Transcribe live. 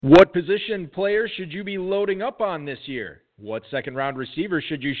What position players should you be loading up on this year? What second-round receiver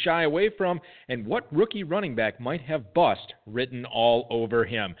should you shy away from? And what rookie running back might have bust written all over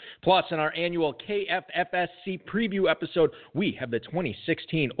him? Plus, in our annual KFFSC preview episode, we have the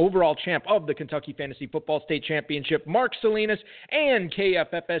 2016 overall champ of the Kentucky Fantasy Football State Championship, Mark Salinas, and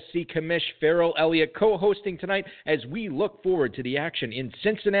KFFSC commish Ferrell, Elliott co-hosting tonight as we look forward to the action in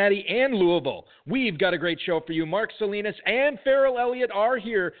Cincinnati and Louisville. We've got a great show for you. Mark Salinas and Ferrell, Elliott are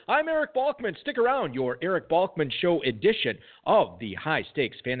here. I'm Eric Balkman. Stick around. Your Eric Balkman Show edition of the High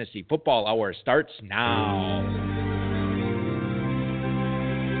Stakes Fantasy Football Hour starts now.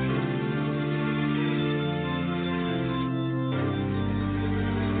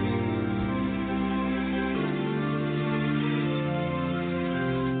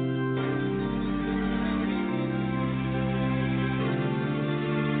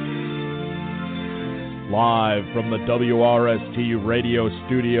 Live from the WRST radio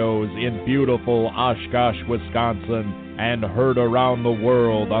studios in beautiful Oshkosh, Wisconsin, and heard around the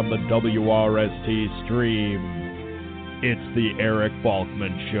world on the WRST stream, it's the Eric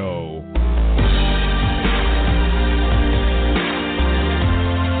Balkman Show.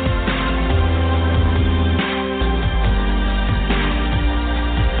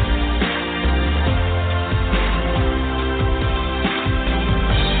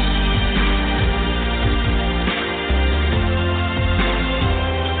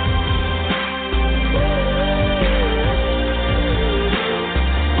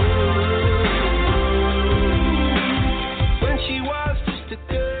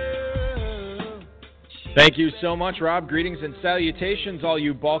 Thank you so much, Rob. Greetings and salutations, all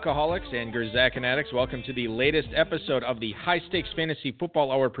you Balkaholics and Gerzak fanatics. Welcome to the latest episode of the High Stakes Fantasy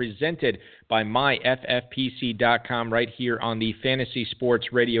Football Hour presented by myffpc.com right here on the Fantasy Sports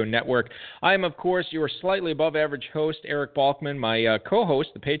Radio Network. I am, of course, your slightly above average host, Eric Balkman. My co-host,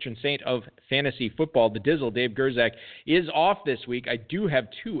 the patron saint of fantasy football, the Dizzle, Dave Gerzak, is off this week. I do have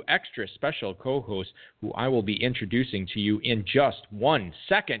two extra special co-hosts who I will be introducing to you in just 1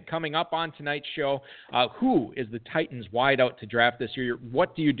 second. Coming up on tonight's show, who is the Titans wideout to draft this year?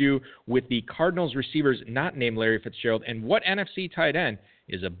 What do you do with the Cardinals receivers not named Larry Fitzgerald? And what NFC tight end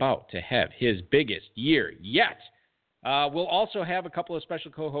is about to have his biggest year yet? We'll also have a couple of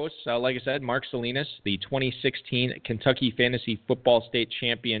special co-hosts. Like I said, Mark Salinas, the 2016 Kentucky Fantasy Football State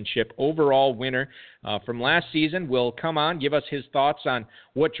Championship overall winner from last season, will come on, give us his thoughts on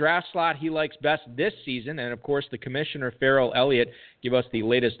what draft slot he likes best this season. And, of course, the Commissioner, Ferrell, Elliott, give us the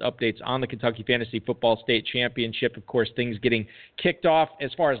latest updates on the Kentucky Fantasy Football State Championship. Of course, things getting kicked off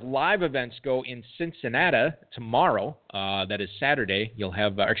as far as live events go in Cincinnati tomorrow. That is Saturday. You'll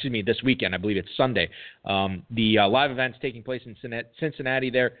have, this weekend. I believe it's Sunday. The live events taking place in Cincinnati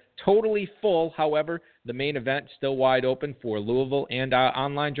there. Totally full, however. The main event still wide open for Louisville, and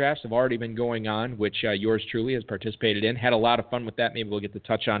online drafts have already been going on, which yours truly has participated in. Had a lot of fun with that. Maybe we'll get to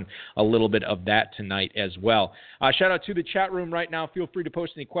touch on a little bit of that tonight as well. Shout out to the chat room right now. Feel free to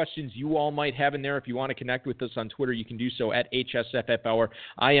post any questions you all might have in there. If you want to connect with us on Twitter, you can do so at HSFF Hour.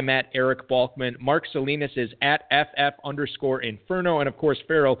 I am at Eric Balkman. Mark Salinas is at FF_Inferno. And, of course,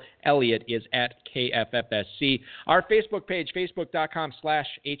 Ferrell Elliott is at KFFSC. Our Facebook page,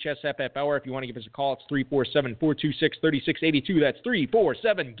 facebook.com/HSFF Hour. If you want to give us a call, it's 347-426-3682. That's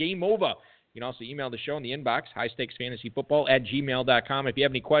 347-GAME-OVER. You can also email the show in the inbox, highstakesfantasyfootball@gmail.com. If you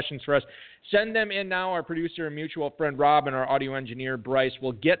have any questions for us, send them in now. Our producer and mutual friend Rob and our audio engineer Bryce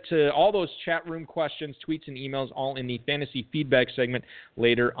will get to all those chat room questions, tweets, and emails all in the fantasy feedback segment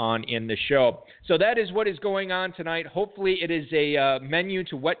later on in the show. So that is what is going on tonight. Hopefully it is a menu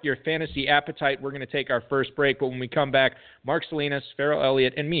to whet your fantasy appetite. We're going to take our first break, but when we come back, Mark Salinas, Ferrell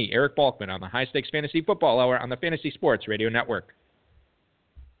Elliott, and me, Eric Balkman, on the High Stakes Fantasy Football Hour on the Fantasy Sports Radio Network.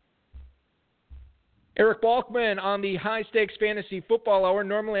 Eric Balkman on the High Stakes Fantasy Football Hour.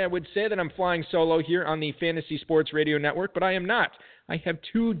 Normally I would say that I'm flying solo here on the Fantasy Sports Radio Network, but I am not. I have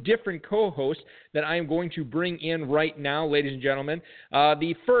two different co-hosts that I am going to bring in right now, ladies and gentlemen.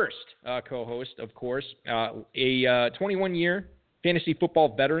 The first co-host, of course, a 21-year fantasy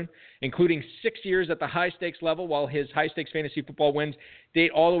football veteran, including 6 years at the high-stakes level, while his high-stakes fantasy football wins date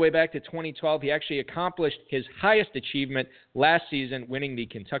all the way back to 2012. He actually accomplished his highest achievement last season, winning the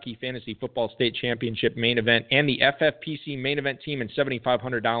Kentucky Fantasy Football State Championship main event and the FFPC main event team and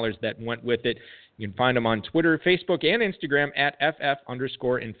 $7,500 that went with it. You can find him on Twitter, Facebook, and Instagram at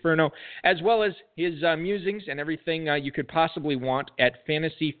FF_Inferno, as well as his musings and everything you could possibly want at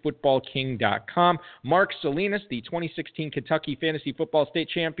fantasyfootballking.com. Mark Salinas, the 2016 Kentucky Fantasy Football State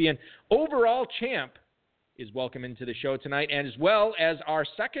Champion, overall champ, is welcome into the show tonight, and as well as our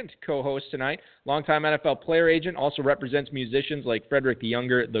second co-host tonight, longtime NFL player agent, also represents musicians like Frederick the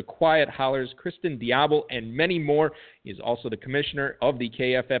Younger, the Quiet Hollers, Kristen Diablo, and many more. He is also the commissioner of the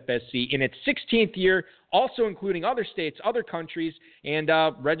KFFSC in its 16th year, also including other states, other countries, and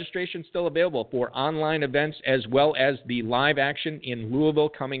registration still available for online events as well as the live action in Louisville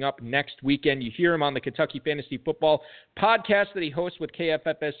coming up next weekend. You hear him on the Kentucky Fantasy Football podcast that he hosts with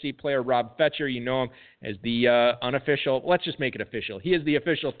KFFSC player Rob Fetcher. You know him as the unofficial, let's just make it official. He is the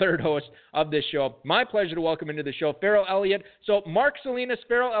official third host of this show. My pleasure to welcome into the show Ferrell, Elliott. So Mark Salinas,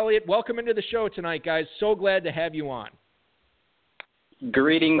 Ferrell, Elliott, welcome into the show tonight, guys. So glad to have you on.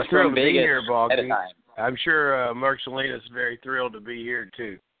 Greetings from Vegas. Here, Balky. I'm sure Mark Salinas is very thrilled to be here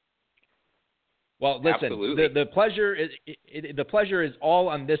too. Well, listen, Absolutely. the pleasure is all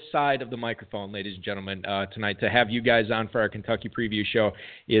on this side of the microphone, ladies and gentlemen, tonight. To have you guys on for our Kentucky preview show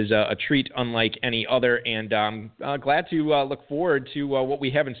is a treat unlike any other, and I'm glad to look forward to what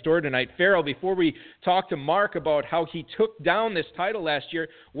we have in store tonight. Ferrell, before we talk to Mark about how he took down this title last year,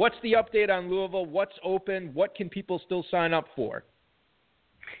 what's the update on Louisville? What's open? What can people still sign up for?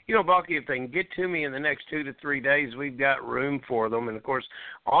 You know, Balky, if they can get to me in the next 2 to 3 days, we've got room for them. And, of course,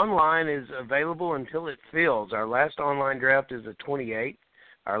 online is available until it fills. Our last online draft is the 28th.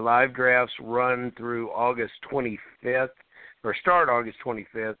 Our live drafts run through August 25th, or start August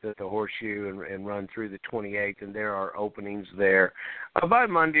 25th at the Horseshoe and run through the 28th, and there are openings there. By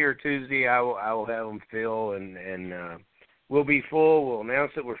Monday or Tuesday, I will have them fill, and we'll be full. We'll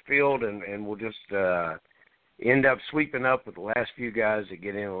announce that we're filled, and we'll just end up sweeping up with the last few guys that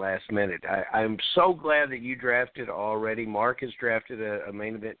get in the last minute. I'm so glad that you drafted already. Mark has drafted a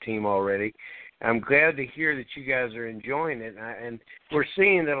main event team already. I'm glad to hear that you guys are enjoying it. And we're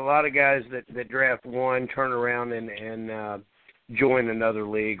seeing that a lot of guys that draft one turn around and join another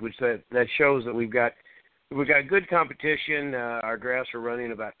league, which that shows that we've got good competition. Our drafts are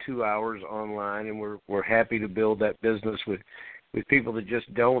running about 2 hours online, and we're happy to build that business with people that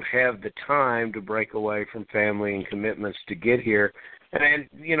just don't have the time to break away from family and commitments to get here. And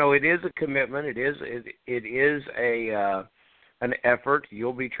you know, it is a commitment. It is an effort.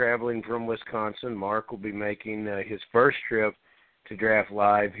 You'll be traveling from Wisconsin. Mark will be making his first trip to draft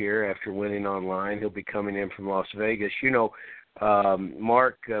live here after winning online. He'll be coming in from Las Vegas. You know,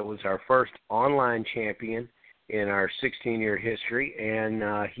 Mark was our first online champion in our 16-year history, and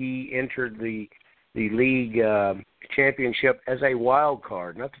he entered the league championship as a wild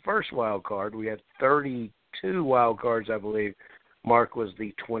card. Not the first wild card. We had 32 wild cards, I believe. Mark was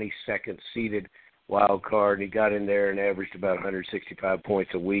the 22nd seeded wild card. He got in there and averaged about 165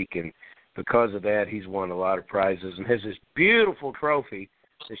 points a week, and because of that, he's won a lot of prizes and has this beautiful trophy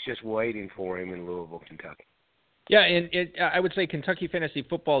that's just waiting for him in Louisville, Kentucky. Yeah, and I would say Kentucky fantasy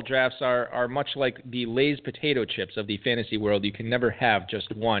football drafts are much like the Lay's potato chips of the fantasy world. You can never have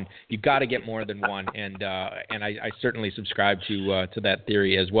just one. You've got to get more than one, and I certainly subscribe to that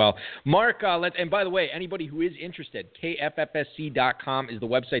theory as well. Mark, and by the way, anybody who is interested, KFFSC.com is the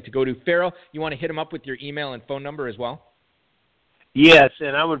website to go to. Ferrell, you want to hit them up with your email and phone number as well? Yes,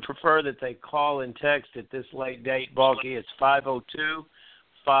 and I would prefer that they call and text at this late date, Balky. It's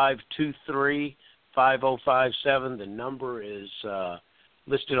 502-523-5057. The number is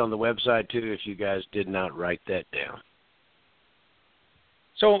listed on the website, too, if you guys did not write that down.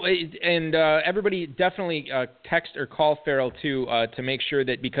 So, and everybody definitely text or call Ferrell, too, to make sure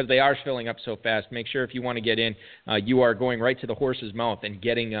that, because they are filling up so fast, make sure if you want to get in, you are going right to the horse's mouth and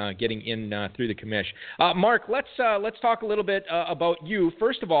getting in through the commish. Mark, let's talk a little bit about you.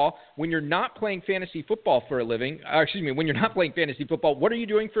 First of all, when you're not playing fantasy football for a living, when you're not playing fantasy football, what are you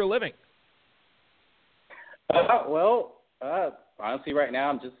doing for a living? Honestly, right now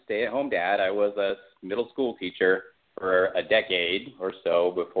I'm just a stay-at-home dad. I was a middle school teacher for a decade or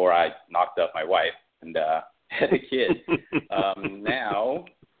so before I knocked up my wife and had a kid.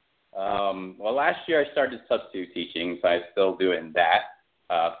 Last year I started substitute teaching, so I'm still doing that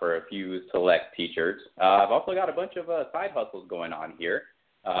for a few select teachers. I've also got a bunch of side hustles going on here.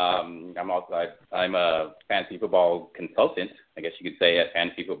 I'm a fantasy football consultant, I guess you could say, at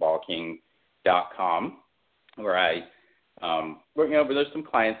fantasyfootballking.com. where there's some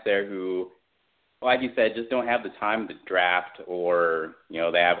clients there who, like you said, just don't have the time to draft, or,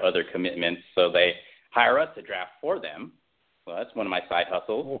 they have other commitments, so they hire us to draft for them. So that's one of my side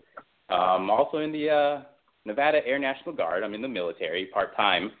hustles. Also in the Nevada Air National Guard. I'm in the military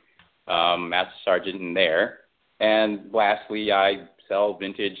part-time, Master Sergeant in there. And lastly, I sell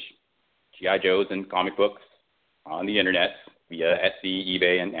vintage G.I. Joes and comic books on the internet via Etsy,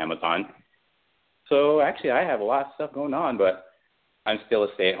 eBay, and Amazon. So actually, I have a lot of stuff going on, but I'm still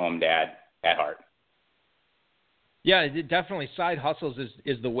a stay-at-home dad at heart. Yeah, definitely. Side hustles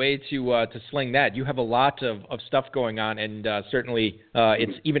is the way to sling that. You have a lot of stuff going on, and certainly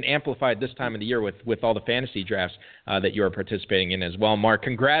it's even amplified this time of the year with all the fantasy drafts that you're participating in as well. Mark,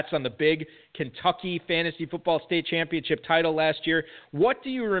 congrats on the big Kentucky Fantasy Football State Championship title last year. What do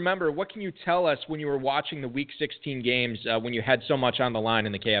you remember? What can you tell us when you were watching the Week 16 games when you had so much on the line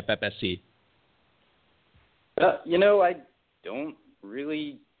in the KFFSC? I don't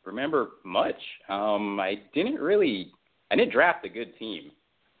really remember much. I didn't draft a good team.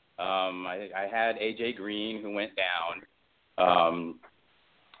 I had A.J. Green, who went down.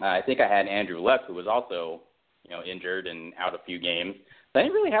 I think I had Andrew Luck, who was also, injured and out a few games. So I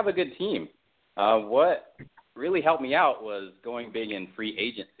didn't really have a good team. What really helped me out was going big in free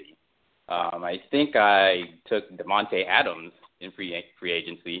agency. I think I took Devontae Adams in free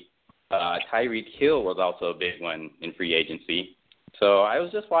agency. Tyreek Hill was also a big one in free agency. So I was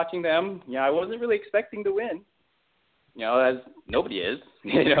just watching them. I wasn't really expecting to win, as nobody is,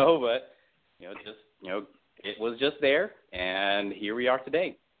 but, it was just there, and here we are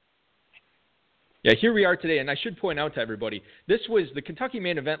today. Yeah, here we are today, and I should point out to everybody, this was the Kentucky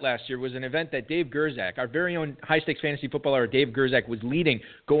main event last year was an event that Dave Gerzak, our very own high-stakes fantasy footballer Dave Gerzak, was leading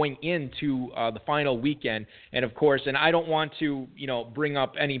going into the final weekend. And, of course, and I don't want to, bring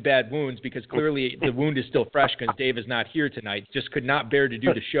up any bad wounds because clearly the wound is still fresh because Dave is not here tonight. Just could not bear to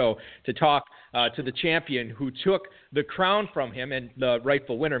do the show to talk to the champion who took the crown from him and the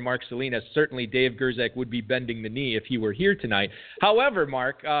rightful winner, Mark Salinas. Certainly Dave Gerzak would be bending the knee if he were here tonight. However,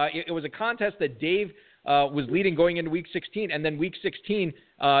 Mark, it was a contest that Dave was leading going into Week 16, and then Week 16,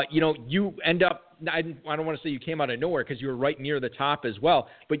 you end up, I don't want to say you came out of nowhere because you were right near the top as well,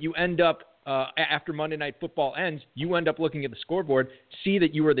 but you end up, after Monday Night Football ends, you end up looking at the scoreboard, see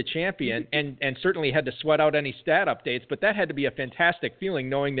that you were the champion, and certainly had to sweat out any stat updates, but that had to be a fantastic feeling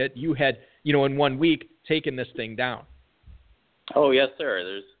knowing that you had, in 1 week, taken this thing down. Oh, yes, sir.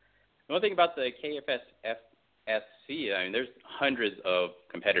 There's one thing about the KFFSC, there's hundreds of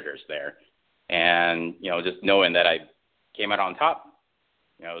competitors there. And, just knowing that I came out on top,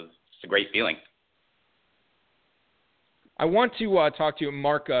 it was just a great feeling. I want to talk to you.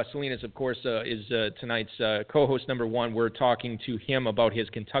 Mark Salinas, of course, is tonight's co-host number one. We're talking to him about his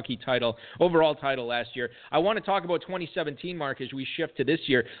Kentucky overall title last year. I want to talk about 2017, Mark, as we shift to this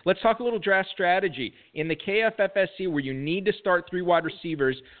year. Let's talk a little draft strategy. In the KFFSC, where you need to start 3 wide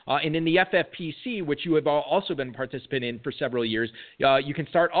receivers, and in the FFPC, which you have also been participating in for several years, you can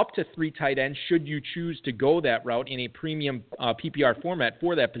start up to 3 tight ends should you choose to go that route in a premium PPR format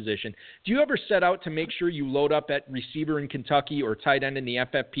for that position. Do you ever set out to make sure you load up at receiver in Kentucky or tight end in the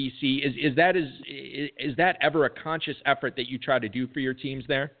FFPC? Is that ever a conscious effort that you try to do for your teams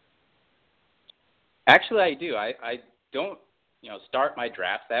there? Actually, I do. I don't start my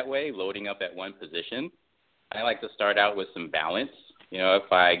draft that way, loading up at one position. I like to start out with some balance.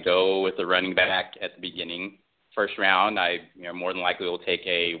 If I go with a running back at the beginning, first round, I more than likely will take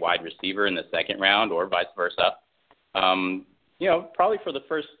a wide receiver in the second round or vice versa. Probably for the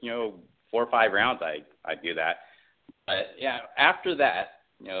first 4 or 5 rounds, I do that. After that,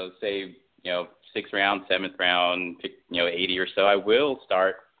 say, 6th round, 7th round, 80 or so, I will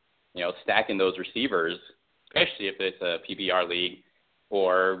start, stacking those receivers, especially if it's a PPR league,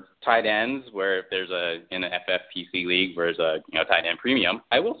 or tight ends, where if there's in an FFPC league where there's a tight end premium,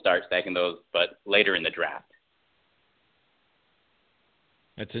 I will start stacking those, but later in the draft.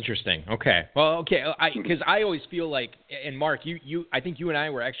 That's interesting. Okay. Well, okay, because I always feel like, and Mark, I think you and I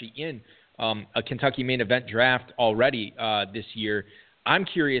were actually in a Kentucky main event draft already this year. I'm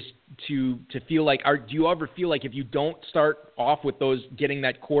curious to feel like, do you ever feel like if you don't start off with those, getting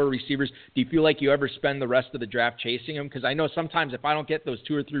that core receivers, do you feel like you ever spend the rest of the draft chasing them? Because I know sometimes if I don't get those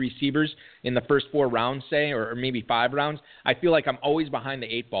 2 or 3 receivers in the first 4 rounds, say, or maybe 5 rounds, I feel like I'm always behind the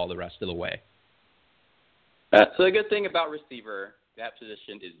 8 ball the rest of the way. So the good thing about receiver, that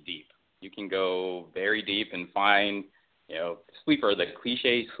position is deep. You can go very deep and find the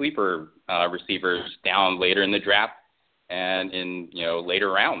cliche sleeper receivers down later in the draft and in,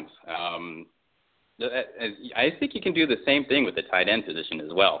 later rounds. I think you can do the same thing with the tight end position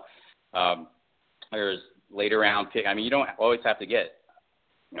as well. There's later round pick. You don't always have to get,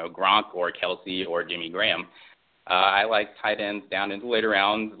 Gronk or Kelsey or Jimmy Graham. I like tight ends down into later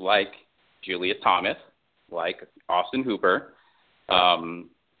rounds like Julius Thomas, like Austin Hooper, and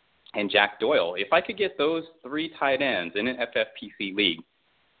Jack Doyle. If I could get those 3 tight ends in an FFPC league,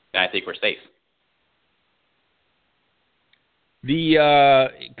 then I think we're safe. The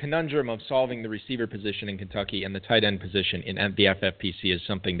conundrum of solving the receiver position in Kentucky and the tight end position in the FFPC is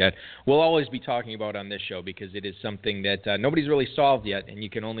something that we'll always be talking about on this show because it is something that nobody's really solved yet, and you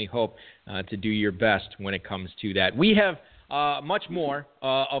can only hope to do your best when it comes to that. We have much more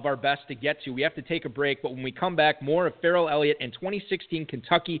of our best to get to. We have to take a break, but when we come back, more of Ferrell, Elliott, and 2016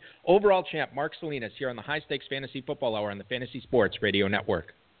 Kentucky overall champ Mark Salinas here on the High Stakes Fantasy Football Hour on the Fantasy Sports Radio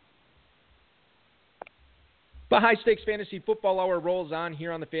Network. The High Stakes Fantasy Football Hour rolls on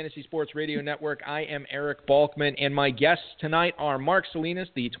here on the Fantasy Sports Radio Network. I am Eric Balkman, and my guests tonight are Mark Salinas,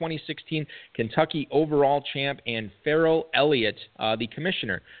 the 2016 Kentucky overall champ, and Ferrell Elliott, the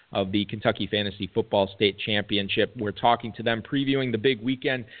commissioner of the Kentucky Fantasy Football State Championship. We're talking to them, previewing the big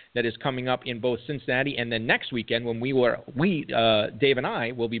weekend that is coming up in both Cincinnati, and then next weekend when Dave and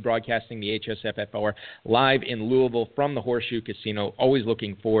I will be broadcasting the HSFF Hour live in Louisville from the Horseshoe Casino. Always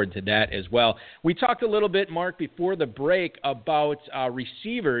looking forward to that as well. We talked a little bit, Mark, before the break about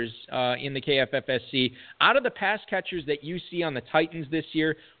receivers in the KFFSC. Out of the pass catchers that you see on the Titans this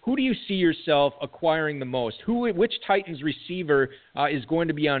year, who do you see yourself acquiring the most? Which Titans receiver is going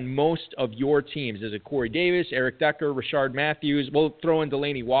to be on most of your teams? Is it Corey Davis, Eric Decker, Rashard Matthews? We'll throw in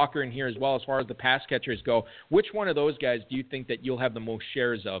Delaney Walker in here as well as far as the pass catchers go. Which one of those guys do you think that you'll have the most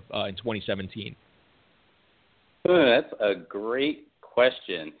shares of in 2017? That's a great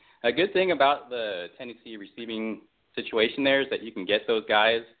question. A good thing about the Tennessee receiving situation there is that you can get those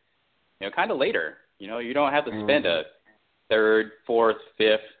guys, kind of later. You don't have to spend a third, fourth,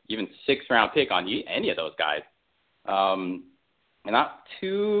 fifth, even sixth round pick on any of those guys. And not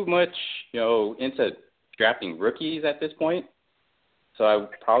too much, into drafting rookies at this point. So I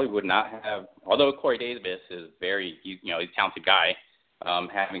probably would not have, although Corey Davis is he's a talented guy,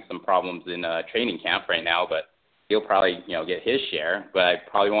 having some problems in training camp right now, but he'll probably, get his share, but I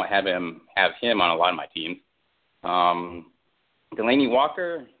probably won't have him on a lot of my teams. Delaney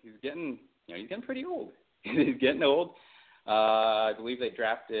Walker, he's getting pretty old. He's getting old. I believe they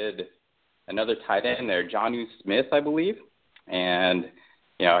drafted another tight end there, Jonnu Smith, I believe, and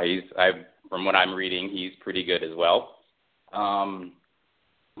from what I'm reading, he's pretty good as well.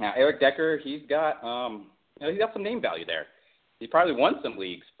 Now Eric Decker, he's got some name value there. He probably won some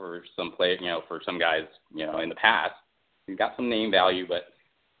leagues for some players, for some guys, in the past. He's got some name value, but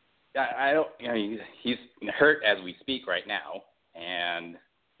I don't, he's hurt as we speak right now, and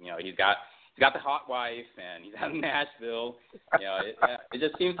he's got the hot wife, and he's out in Nashville. It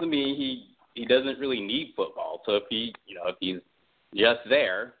just seems to me he doesn't really need football. So if he's just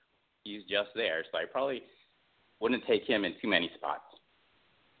there, he's just there. So I probably wouldn't take him in too many spots.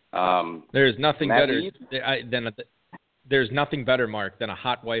 There's nothing better than there's nothing better, Mark, than a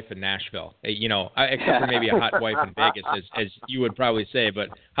hot wife in Nashville. Except for maybe a hot wife in Vegas, as you would probably say. But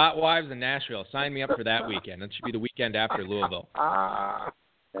hot wives in Nashville, sign me up for that weekend. That should be the weekend after Louisville.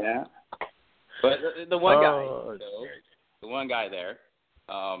 Yeah. But the one guy there,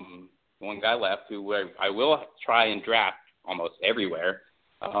 one guy left who I will try and draft almost everywhere,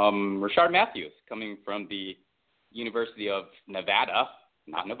 Rashard Matthews, coming from the University of Nevada,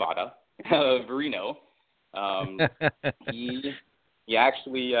 not Nevada, of Reno. He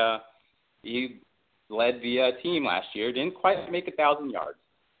actually he led the team last year. Didn't quite make 1,000 yards,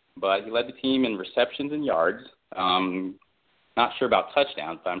 but he led the team in receptions and yards. Not sure about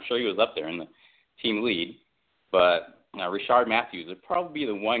touchdowns, but I'm sure he was up there in the team lead. But Rashard Matthews would probably be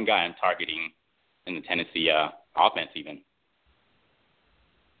the one guy I'm targeting in the Tennessee offense even.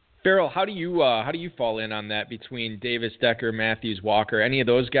 Ferrell, how do you fall in on that between Davis, Decker, Matthews, Walker? Any of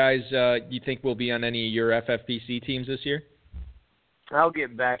those guys you think will be on any of your FFPC teams this year? I'll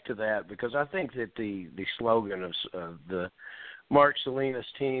get back to that because I think that the slogan of the Mark Salinas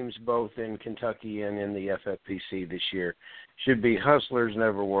teams, both in Kentucky and in the FFPC this year, should be hustlers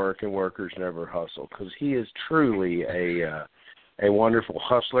never work and workers never hustle, because he is truly a wonderful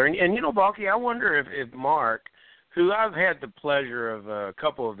hustler. And Balky, I wonder if Mark, who I've had the pleasure of a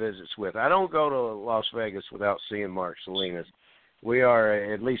couple of visits with. I don't go to Las Vegas without seeing Mark Salinas. We are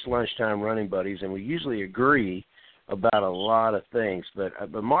at least lunchtime running buddies, and we usually agree about a lot of things. But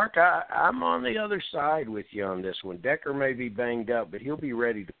Mark, I'm on the other side with you on this one. Decker may be banged up, but he'll be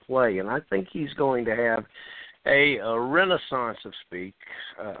ready to play, and I think he's going to have a renaissance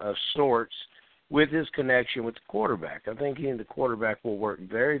of sorts with his connection with the quarterback. I think he and the quarterback will work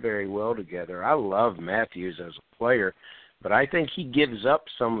very, very well together. I love Matthews as a player, but I think he gives up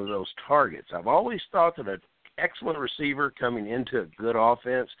some of those targets. I've always thought that an excellent receiver coming into a good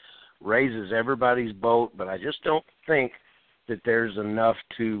offense raises everybody's boat, but I just don't think that there's enough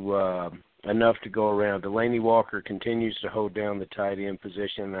to go around. Delaney Walker continues to hold down the tight end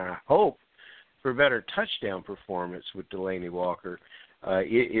position, and I hope for better touchdown performance with Delaney Walker.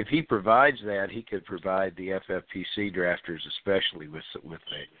 If he provides that, he could provide the FFPC drafters, especially with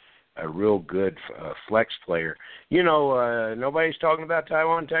a real good flex player. Nobody's talking about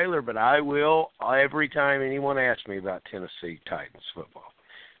Tywon Taylor, but I will every time anyone asks me about Tennessee Titans football.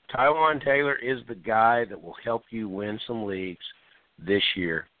 Tywon Taylor is the guy that will help you win some leagues this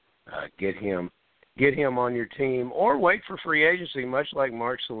year. Get him on your team, or wait for free agency, much like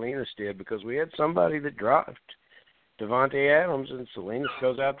Mark Salinas did, because we had somebody that dropped Devontae Adams, and Salinas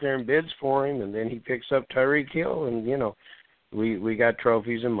goes out there and bids for him, and then he picks up Tyreek Hill, and we got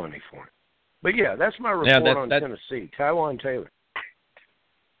trophies and money for him. But yeah, that's my report on Tennessee. Tywon Taylor.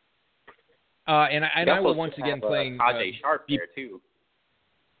 And I will once again playing Tajay Sharp there too.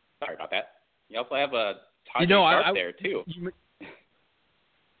 Sorry about that. You also have a Tajay Sharp there too.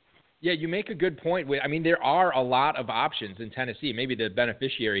 Yeah, you make a good point. I mean, there are a lot of options in Tennessee. Maybe the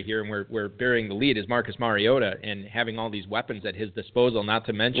beneficiary here, and we're bearing the lead, is Marcus Mariota, and having all these weapons at his disposal, not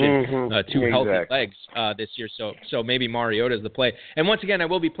to mention two healthy legs this year. So maybe Mariota is the play. And once again, I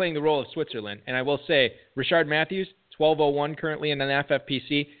will be playing the role of Switzerland, and I will say Rashard Matthews, 1201 currently in an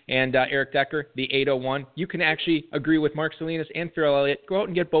FFPC, and Eric Decker, the 801. You can actually agree with Mark Salinas and Ferrell Elliott. Go out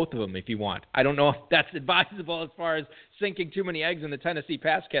and get both of them if you want. I don't know if that's advisable as far as sinking too many eggs in the Tennessee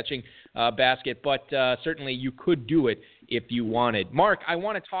pass-catching basket, but certainly you could do it if you wanted. Mark, I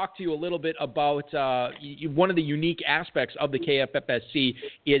want to talk to you a little bit about one of the unique aspects of the KFFSC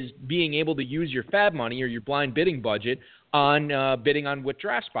is being able to use your FAB money or your blind bidding budget on bidding on what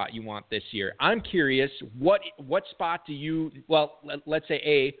draft spot you want this year. I'm curious, what spot do you, let's say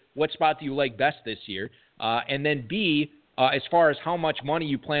A, what spot do you like best this year? And then B, as far as how much money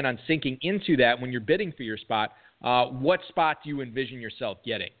you plan on sinking into that when you're bidding for your spot, what spot do you envision yourself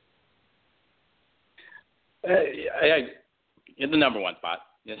getting? In the number one spot.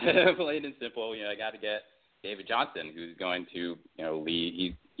 Plain and simple, I got to get David Johnson, who's going to,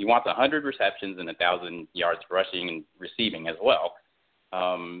 lead. He wants 100 receptions and 1,000 yards rushing and receiving as well.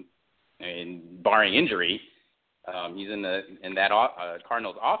 And barring injury, he's in that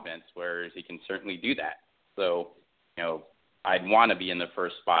Cardinals offense where he can certainly do that. So, I'd want to be in the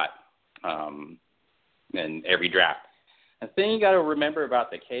first spot in every draft. The thing you got to remember about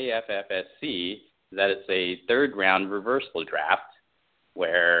the KFFSC is that it's a third-round reversal draft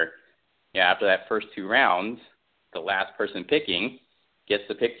where, after that first two rounds, the last person picking gets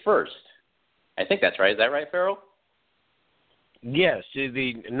to pick first. I think that's right. Is that right, Ferrell? Yes.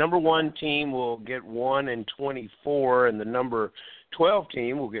 The number 1 team will get 1 and 24, and the number 12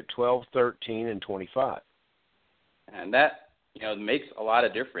 team will get 12, 13, and 25. And that, makes a lot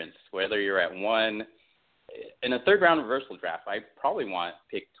of difference, whether you're at 1. In a third-round reversal draft, I probably want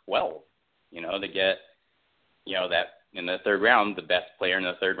pick 12, to get, that in the third round, the best player in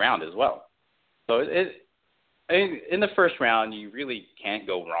the third round as well. So in the first round, you really can't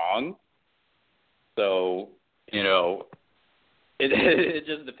go wrong. So, it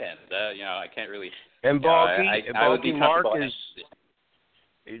just depends. I can't really. And Balky,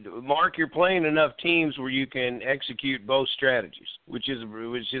 Mark, you're playing enough teams where you can execute both strategies, which is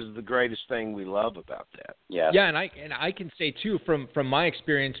the greatest thing we love about that. Yeah. Yeah, and I can say too from my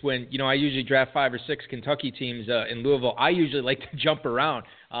experience when I usually draft 5 or 6 Kentucky teams in Louisville. I usually like to jump around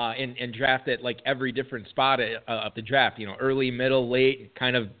and draft at like every different spot of the draft. Early, middle, late,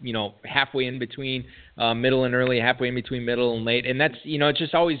 kind of halfway in between middle and early, halfway in between middle and late, and that's it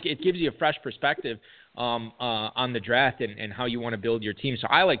just always it gives you a fresh perspective on the draft and how you want to build your team. So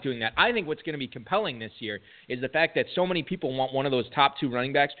I like doing that. I think what's going to be compelling this year is the fact that so many people want one of those top 2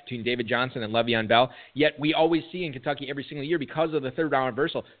 running backs between David Johnson and Le'Veon Bell, yet we always see in Kentucky every single year because of the third round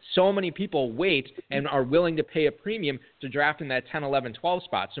reversal, so many people wait and are willing to pay a premium to draft in that 10, 11, 12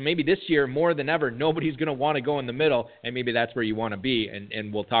 spot. So maybe this year, more than ever, nobody's going to want to go in the middle, and maybe that's where you want to be.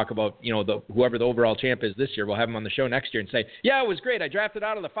 And we'll talk about, whoever the overall champ is this year, we'll have him on the show next year and say, yeah, it was great. I drafted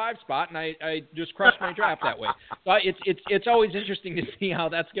out of the 5 spot, and I just crushed my draft that way. So it's always interesting to see how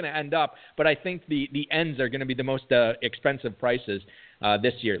that's going to end up, but I think the ends are going to be the most expensive prices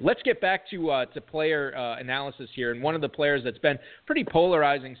this year. Let's get back to player analysis here, and one of the players that's been pretty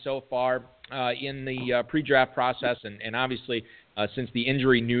polarizing so far in the pre-draft process, and obviously since the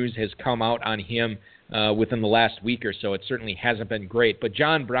injury news has come out on him within the last week or so, it certainly hasn't been great. But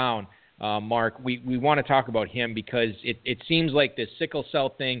John Brown, Mark, we want to talk about him because it seems like this sickle cell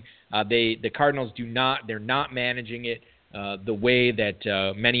thing, the Cardinals they're not managing it the way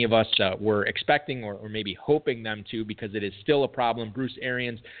that many of us were expecting or maybe hoping them to, because it is still a problem. Bruce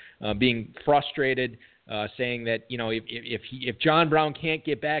Arians being frustrated, saying that, if John Brown can't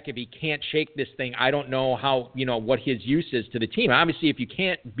get back, if he can't shake this thing, I don't know how, what his use is to the team. Obviously, if you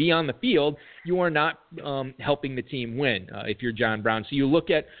can't be on the field, you are not helping the team win if you're John Brown. So you look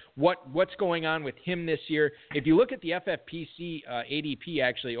at what's going on with him this year. If you look at the FFPC ADP,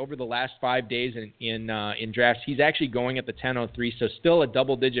 actually, over the last 5 days in drafts, he's actually going at the 10:03, so still a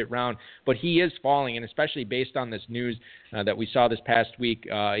double-digit round, but he is falling, and especially based on this news that we saw this past week,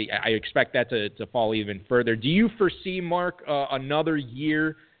 I expect that to fall even further. Do you foresee, Mark, another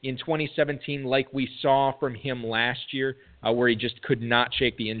year in 2017 like we saw from him last year, where he just could not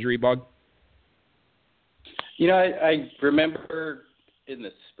shake the injury bug? I remember in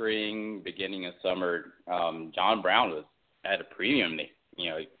the spring, beginning of summer, John Brown was at a premium.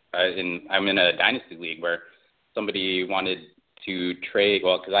 I'm in a dynasty league where somebody wanted to trade.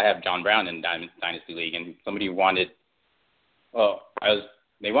 Well, because I have John Brown in dynasty league, and somebody wanted.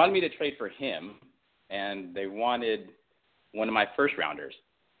 They wanted me to trade for him, and they wanted one of my first rounders,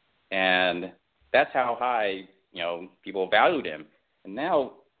 and that's how high people valued him. And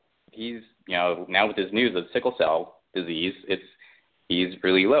now he's now with this news of sickle cell disease, he's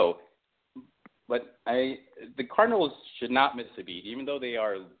really low. But the Cardinals should not miss a beat, even though they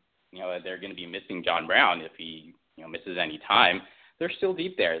are they're going to be missing John Brown if he misses any time. They're still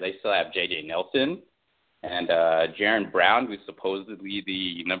deep there. They still have J.J. Nelson and Jaron Brown, who's supposedly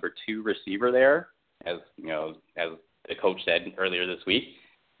the number 2 receiver there, as the coach said earlier this week.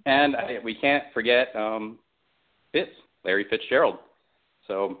 And we can't forget Larry Fitzgerald.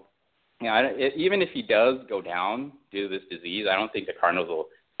 So, even if he does go down due to this disease, I don't think the Cardinals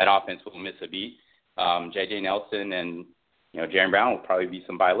that offense will miss a beat. J.J. Nelson and Jaron Brown will probably be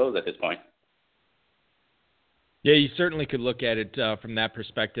some buy lows at this point. Yeah, you certainly could look at it from that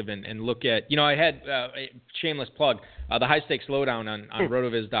perspective and look at, I had a shameless plug, the High Stakes Lowdown on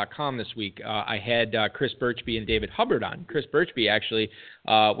rotoviz.com this week. I had Chris Birchby and David Hubbard on. Chris Birchby actually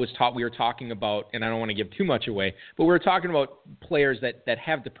we were talking about, and I don't want to give too much away, but we were talking about players that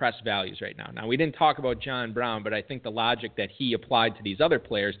have depressed values right now. Now, we didn't talk about John Brown, but I think the logic that he applied to these other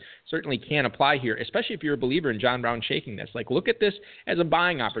players certainly can apply here, especially if you're a believer in John Brown shaking this. Like, look at this as a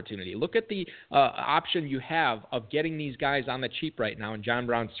buying opportunity. Look at the option you have of getting these guys on the cheap right now, and John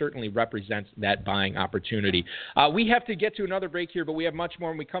Brown certainly represents that buying opportunity. We have to get to another break here, but we have much more.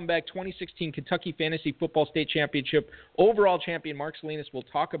 When we come back, 2016 Kentucky Fantasy Football State Championship overall champion Mark Salinas will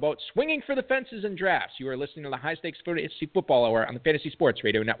talk about swinging for the fences and drafts. You are listening to the High Stakes Fantasy Football Hour on the Fantasy Sports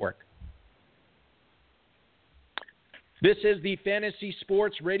Radio Network. This is the Fantasy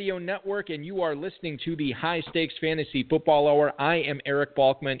Sports Radio Network, and you are listening to the High Stakes Fantasy Football Hour. I am Eric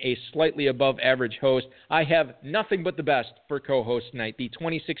Balkman, a slightly above average host. I have nothing but the best for co-host tonight. The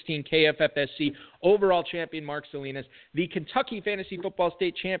 2016 KFFSC overall champion Mark Salinas, the Kentucky Fantasy Football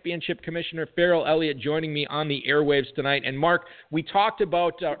State Championship Commissioner Ferrell Elliott joining me on the airwaves tonight. And Mark, we talked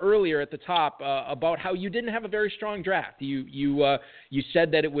about earlier at the top about how you didn't have a very strong draft. You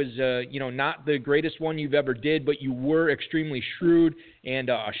said that it was not the greatest one you've ever did, but you were extremely shrewd and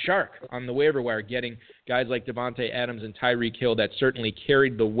a shark on the waiver wire, getting guys like Devontae Adams and Tyreek Hill that certainly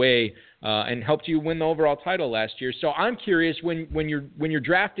carried the way and helped you win the overall title last year. So I'm curious, when you're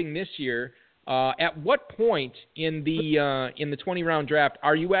drafting this year, at what point in the 20-round draft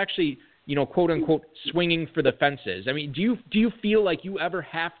are you actually, quote unquote, swinging for the fences? I mean, do you feel like you ever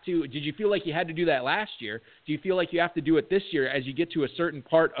have to? Did you feel like you had to do that last year? Do you feel like you have to do it this year as you get to a certain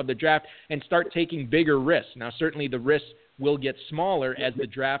part of the draft and start taking bigger risks? Now, certainly the risks will get smaller as the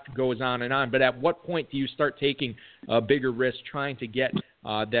draft goes on and on, but at what point do you start taking bigger risks, trying to get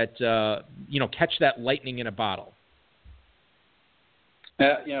catch that lightning in a bottle?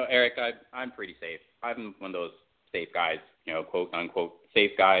 Eric, I'm pretty safe. I'm one of those safe guys, quote unquote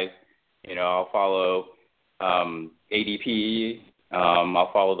safe guys. I'll follow ADP.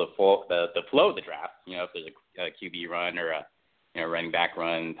 I'll follow the flow of the draft. If there's a QB run or a running back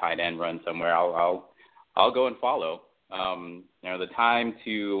run, tight end run somewhere, I'll go and follow. The time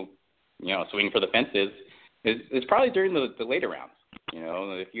to swing for the fences is probably during the later rounds.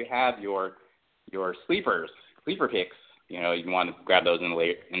 If you have your sleeper picks, you want to grab those in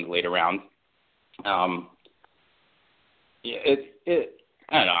the later rounds. I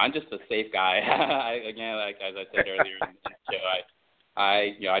don't know. I'm just a safe guy. As I said earlier in the show,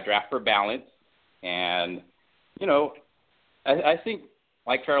 I draft for balance, and I think,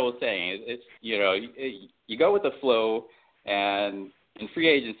 like Ferrell was saying, it's you go with the flow, and in free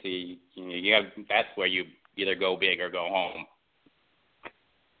agency, that's where you either go big or go home.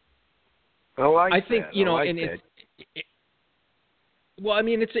 I think well, I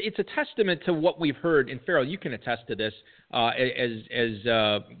mean, it's a testament to what we've heard, and Ferrell, you can attest to this as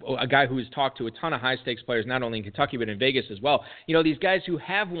a guy who has talked to a ton of high-stakes players, not only in Kentucky but in Vegas as well. These guys who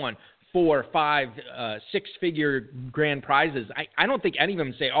have won 4, 5, 6-figure grand prizes, I don't think any of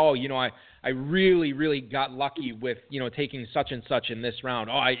them say, oh, I really, really got lucky with, taking such and such in this round.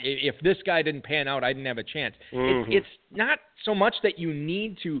 Oh, if this guy didn't pan out, I didn't have a chance. Mm-hmm. It's not so much that you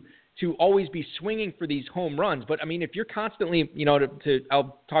need to always be swinging for these home runs. But, I mean, if you're constantly,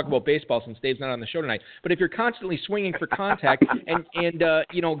 I'll talk about baseball since Dave's not on the show tonight, but if you're constantly swinging for contact and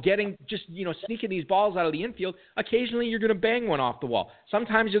getting just, sneaking these balls out of the infield, occasionally you're going to bang one off the wall.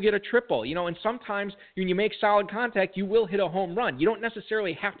 Sometimes you'll get a triple, and sometimes when you make solid contact, you will hit a home run. You don't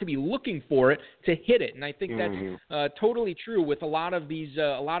necessarily have to be looking for it to hit it. And I think that's totally true with a lot of these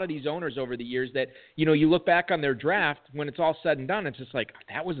owners over the years that, you look back on their draft when it's all said and done, it's just like,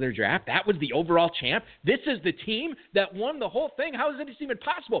 that was their draft. That was the overall champ. This is the team that won the whole thing. How is it even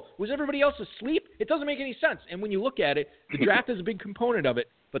possible? Was everybody else asleep? It doesn't make any sense. And when you look at it, the draft is a big component of it.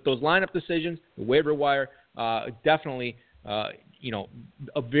 But those lineup decisions, the waiver wire, definitely, a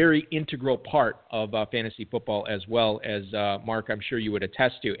very integral part of fantasy football, as well as Mark, I'm sure you would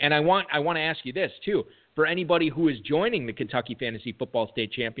attest to. And I want to ask you this too. For anybody who is joining the Kentucky Fantasy Football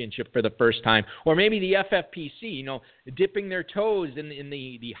State Championship for the first time, or maybe the FFPC, dipping their toes in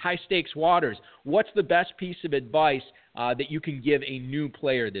the high-stakes waters, what's the best piece of advice that you can give a new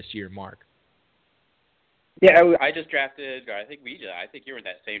player this year, Mark? Yeah, I just drafted, I think you were in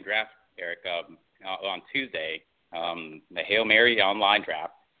that same draft, Eric, on Tuesday, the Hail Mary online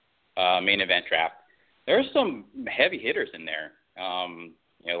draft, main event draft. There are some heavy hitters in there.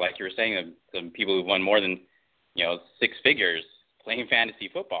 Like you were saying, some people who've won more than, 6 figures playing fantasy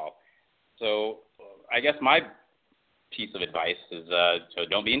football. So I guess my piece of advice is so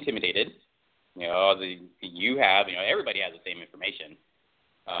don't be intimidated. Everybody has the same information.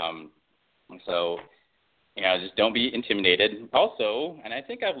 So just don't be intimidated. Also, and I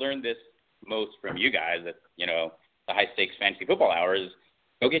think I've learned this most from you guys at, the High Stakes Fantasy Football Hours,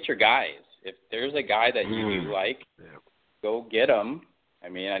 go get your guys. If there's a guy that you like, go get him. I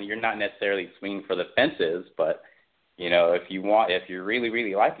mean, you're not necessarily swinging for the fences, but, if you really,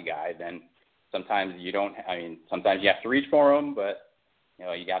 really like a guy, then sometimes sometimes you have to reach for him, but,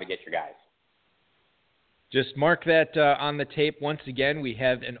 you got to get your guys. Just mark that on the tape. Once again, we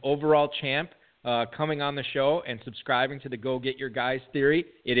have an overall champ coming on the show and subscribing to the Go Get Your Guys theory.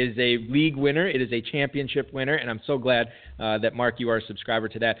 It is a league winner. It is a championship winner, and I'm so glad that, Mark, you are a subscriber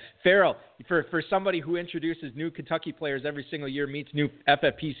to that. Ferrell, for somebody who introduces new Kentucky players every single year, meets new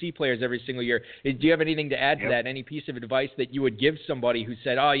FFPC players every single year, do you have anything to add to that? Any piece of advice that you would give somebody who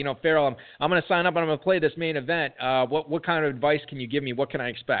said, Ferrell, I'm going to sign up and I'm going to play this main event. What kind of advice can you give me? What can I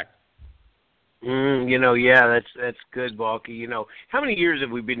expect? That's good, Balky. How many years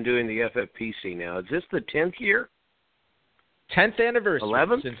have we been doing the FFPC now? Is this the 10th year? 10th anniversary.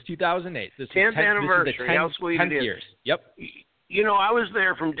 11th? Since 2008. 10th anniversary. This is the 10th, How sweet 10th it is. years. Yep. I was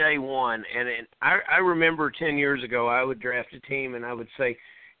there from day one, and I remember 10 years ago I would draft a team, and I would say,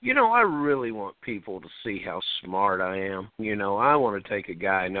 I really want people to see how smart I am. I want to take a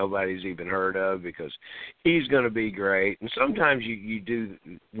guy nobody's even heard of because he's going to be great. And sometimes you do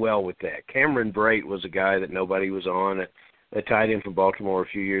well with that. Cameron Brate was a guy that nobody was on, a tight end from Baltimore a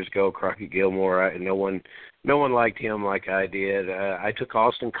few years ago, Crockett Gilmore. And no one liked him like I did. I took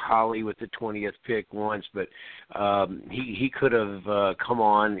Austin Collie with the 20th pick once, but he could have come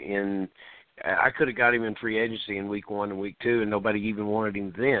on in – I could have got him in free agency in week 1 and week 2, and nobody even wanted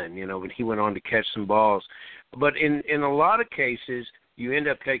him then, but he went on to catch some balls. But in a lot of cases, you end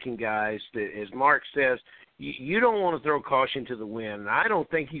up taking guys that, as Mark says, you don't want to throw caution to the wind. And I don't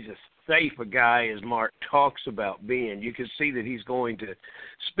think he's as safe a guy as Mark talks about being. You can see that he's going to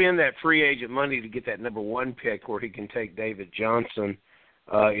spend that free agent money to get that number 1 pick where he can take David Johnson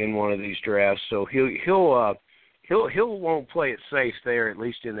in one of these drafts. So He'll won't play it safe there, at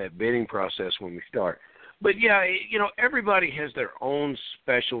least in that bidding process when we start. But, everybody has their own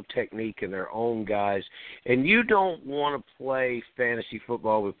special technique and their own guys, and you don't want to play fantasy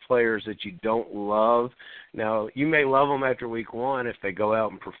football with players that you don't love. Now, you may love them after week 1 if they go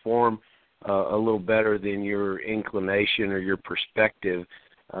out and perform a little better than your inclination or your perspective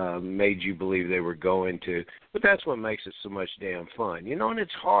made you believe they were going to. But that's what makes it so much damn fun. And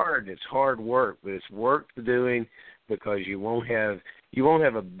it's hard. It's hard work, but it's worth doing because you won't have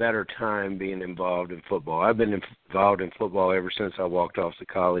a better time being involved in football. I've been involved in football ever since I walked off the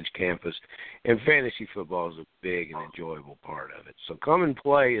college campus, and fantasy football is a big and enjoyable part of it. So come and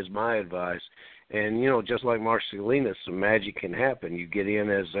play is my advice. And, just like Mark Salinas, some magic can happen. You get in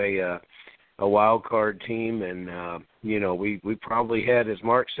as a wild card team, and we probably had, as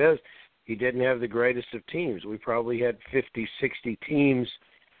Mark says, he didn't have the greatest of teams. We probably had 50, 60 teams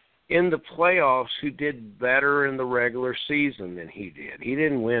in the playoffs who did better in the regular season than he did. He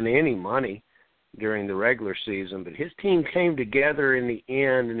didn't win any money during the regular season, but his team came together in the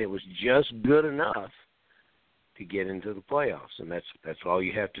end, and it was just good enough to get into the playoffs, and that's all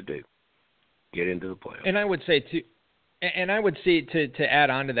you have to do, get into the playoffs. And I would say to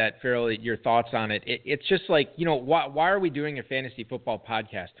add on to that, Ferrell, your thoughts on it. It's just like, why are we doing a fantasy football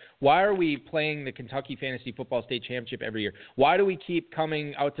podcast? Why are we playing the Kentucky Fantasy Football State Championship every year? Why do we keep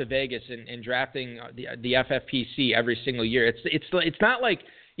coming out to Vegas and drafting the FFPC every single year? It's not like,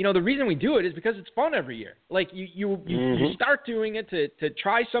 the reason we do it is because it's fun every year. Like you start doing it to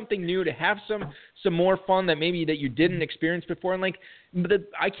try something new, to have some more fun that you didn't experience before. And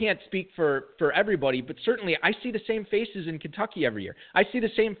I can't speak for everybody, but certainly I see the same faces in Kentucky every year. I see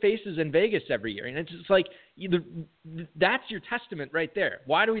the same faces in Vegas every year. And it's just like, that's your testament right there.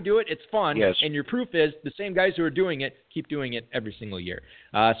 Why do we do it? It's fun. Yes. And your proof is the same guys who are doing it keep doing it every single year.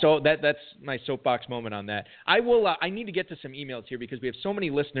 So that's my soapbox moment on that. I need to get to some emails here because we have so many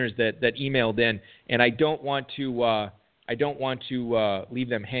listeners that emailed in, and I don't want to leave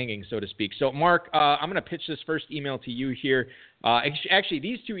them hanging, so to speak. So, Mark, I'm going to pitch this first email to you here. Actually,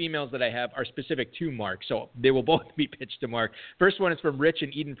 these two emails that I have are specific to Mark, so they will both be pitched to Mark. First one is from Rich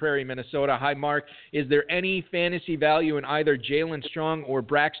in Eden Prairie, Minnesota. Hi, Mark. Is there any fantasy value in either Jalen Strong or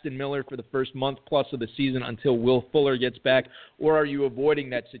Braxton Miller for the first month plus of the season until Will Fuller gets back, or are you avoiding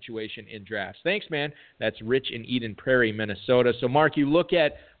that situation in drafts? Thanks, man. That's Rich in Eden Prairie, Minnesota. So, Mark, you look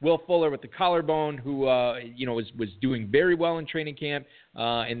at Will Fuller with the collarbone, who was doing very well in training camp,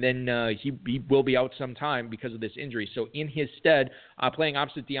 and then he will be out some time because of this injury. So in his stead, playing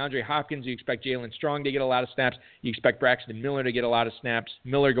opposite DeAndre Hopkins, you expect Jalen Strong to get a lot of snaps. You expect Braxton Miller to get a lot of snaps.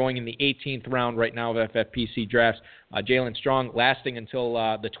 Miller going in the 18th round right now of FFPC drafts. Jalen Strong lasting until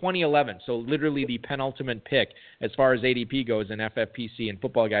the 2011, so literally the penultimate pick as far as ADP goes in FFPC and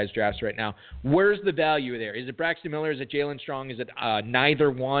Football Guys drafts right now. Where's the value there? Is it Braxton Miller? Is it Jalen Strong? Is it neither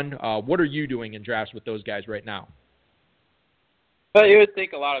one? What are you doing in drafts with those guys right now? Well, you would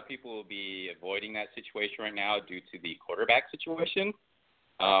think a lot of people will be avoiding that situation right now due to the quarterback situation.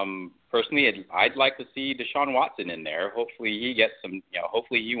 Personally, I'd like to see Deshaun Watson in there. Hopefully he gets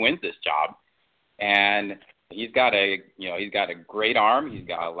hopefully he wins this job. And he's got a great arm. He's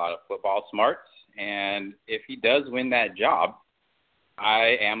got a lot of football smarts. And if he does win that job,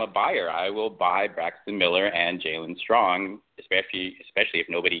 I am a buyer. I will buy Braxton Miller and Jalen Strong, especially if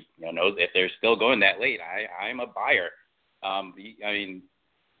nobody knows if they're still going that late. I'm a buyer.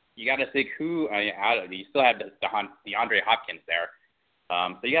 You got to think who. You still have DeAndre Hopkins there,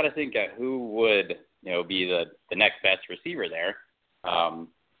 so you got to think who would be the next best receiver there.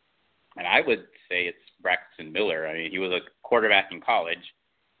 And I would say it's Braxton Miller. I mean, he was a quarterback in college,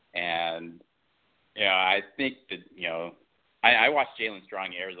 and I think that I watched Jalen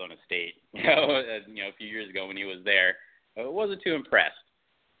Strong at Arizona State. A few years ago when he was there, I wasn't too impressed.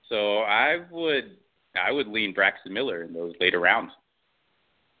 So I would lean Braxton Miller in those later rounds.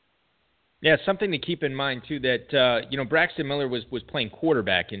 Yeah, something to keep in mind, too, that, Braxton Miller was playing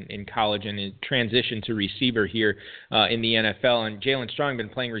quarterback in college and transitioned to receiver here in the NFL. And Jalen Strong been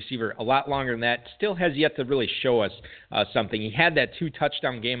playing receiver a lot longer than that. Still has yet to really show us something. He had that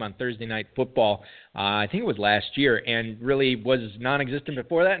 2-touchdown game on Thursday Night Football, I think it was last year, and really was non-existent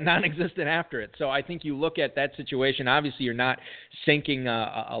before that, non-existent after it. So I think you look at that situation. Obviously, you're not sinking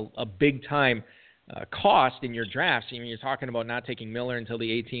a big-time cost in your drafts. You're talking about not taking Miller until the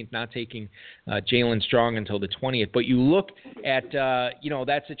 18th, not taking Jalen Strong until the 20th. But you look at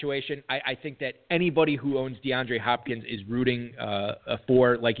that situation. I think that anybody who owns DeAndre Hopkins is rooting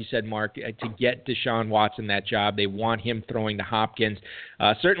for, like you said, Mark, to get Deshaun Watson that job. They want him throwing to Hopkins.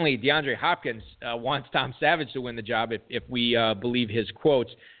 Certainly, DeAndre Hopkins wants Tom Savage to win the job if we believe his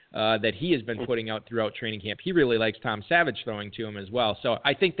quotes that he has been putting out throughout training camp. He really likes Tom Savage throwing to him as well. So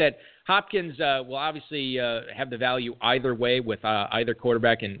I think that Hopkins will obviously have the value either way with either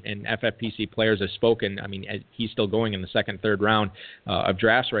quarterback, and FFPC players have spoken. I mean, he's still going in the second, third round of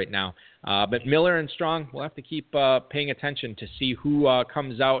drafts right now. But Miller and Strong, we'll have to keep paying attention to see who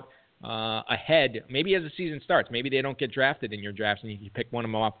comes out ahead, maybe as the season starts. Maybe they don't get drafted in your drafts and you can pick one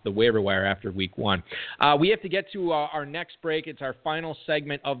of them off the waiver wire after week 1. We have to get to our next break. It's our final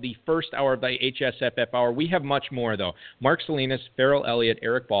segment of the first hour of the HSFF Hour. We have much more, though. Mark Salinas, Ferrell, Elliott,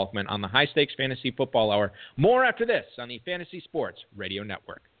 Eric Balkman on the High Stakes Fantasy Football Hour. More after this on the Fantasy Sports Radio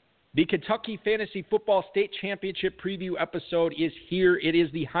Network. The Kentucky Fantasy Football State Championship preview episode is here. It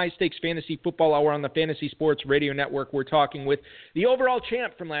is the High Stakes Fantasy Football Hour on the Fantasy Sports Radio Network. We're talking with the overall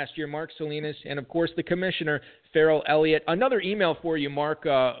champ from last year, Mark Salinas, and, of course, the commissioner, Ferrell, Elliott. Another email for you, Mark,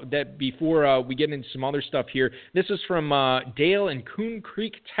 that before we get into some other stuff here. This is from Dale in Coon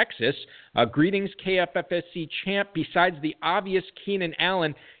Creek, Texas. Greetings, KFFSC champ. Besides the obvious Keenan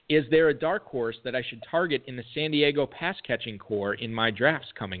Allen, is there a dark horse that I should target in the San Diego pass-catching core in my drafts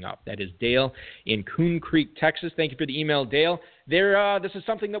coming up? That is Dale in Coon Creek, Texas. Thank you for the email, Dale. This is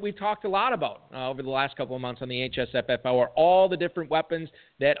something that we've talked a lot about over the last couple of months on the HSFF Hour, all the different weapons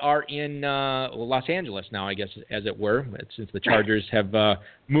that are in Los Angeles now, I guess, as it were, since the Chargers have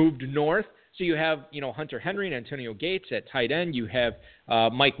moved north. So you have, Hunter Henry and Antonio Gates at tight end. You have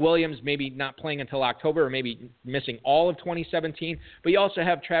Mike Williams maybe not playing until October or maybe missing all of 2017. But you also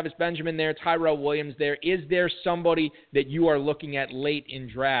have Travis Benjamin there, Tyrell Williams there. Is there somebody that you are looking at late in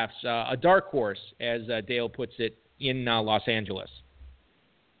drafts, a dark horse, as Dale puts it, in Los Angeles?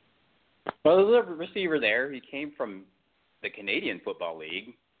 Well, there's a receiver there. He came from the Canadian Football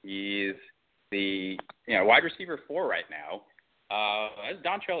League. He's the wide receiver 4 right now. That's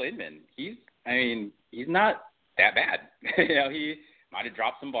Dontrell Inman. He's not that bad. He might have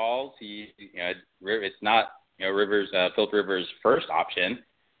dropped some balls. It's not Philip Rivers' first option,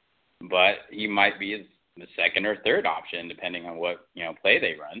 but he might be the second or third option depending on what play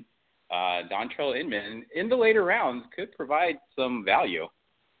they run. Dontrell Inman in the later rounds could provide some value.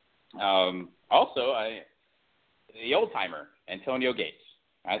 Also, the old timer Antonio Gates.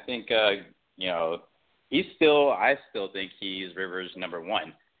 I think I still think he's Rivers' number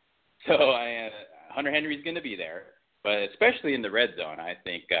 1. So Hunter Henry's going to be there, but especially in the red zone, I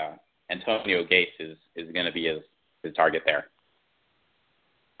think Antonio Gates is going to be his target there.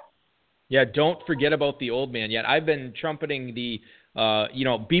 Yeah, don't forget about the old man yet. I've been trumpeting the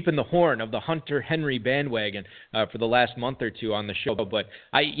beeping the horn of the Hunter Henry bandwagon for the last month or two on the show. But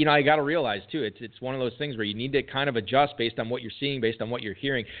I got to realize too, it's one of those things where you need to kind of adjust based on what you're seeing, based on what you're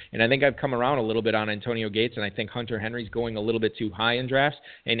hearing. And I think I've come around a little bit on Antonio Gates, and I think Hunter Henry's going a little bit too high in drafts,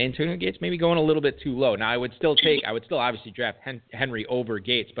 and Antonio Gates maybe going a little bit too low. Now I would still obviously draft Henry over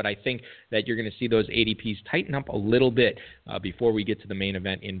Gates, but I think that you're going to see those ADPs tighten up a little bit before we get to the main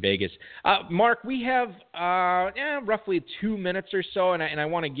event in Vegas. Mark, we have roughly 2 minutes or so, and I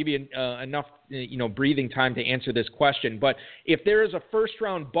want to give you enough breathing time to answer this question. But if there is a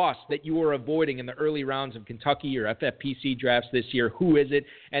first-round bust that you are avoiding in the early rounds of Kentucky or FFPC drafts this year, who is it?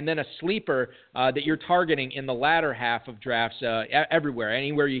 And then a sleeper that you're targeting in the latter half of drafts everywhere,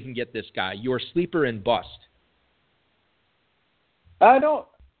 anywhere you can get this guy, your sleeper and bust. I don't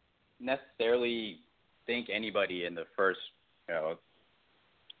necessarily think anybody in the first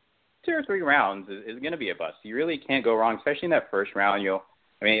 2 or 3 rounds is going to be a bust. You really can't go wrong, especially in that first round.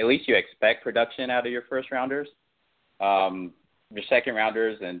 At least you expect production out of your first rounders. Your second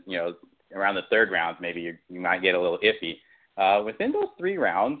rounders and, around the third rounds, maybe you might get a little iffy. Within those 3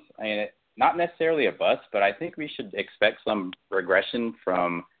 rounds, not necessarily a bust, but I think we should expect some regression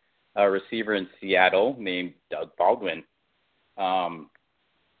from a receiver in Seattle named Doug Baldwin.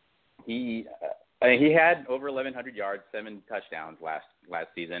 He had over 1,100 yards, 7 touchdowns last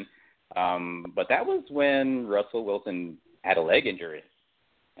season. But that was when Russell Wilson had a leg injury,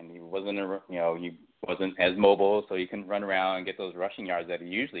 and he wasn't as mobile, so he couldn't run around and get those rushing yards that he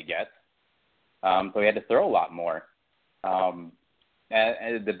usually gets. So he had to throw a lot more. And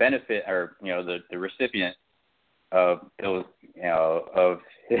the benefit, or the recipient of those, of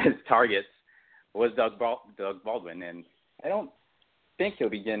his targets was Doug Baldwin, and I don't think he'll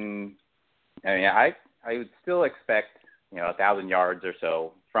be getting. I would still expect 1,000 yards or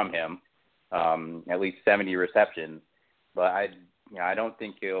so from him, at least 70 receptions, but I don't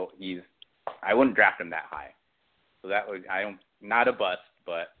think I wouldn't draft him that high. So not a bust,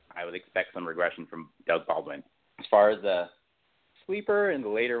 but I would expect some regression from Doug Baldwin. As far as the sleeper in the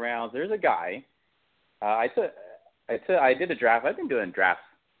later rounds, there's a guy. I did a draft. I've been doing drafts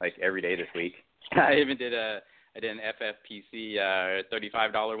like every day this week. I even did an FFPC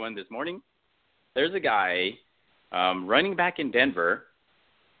 $35 one this morning. There's a guy running back in Denver.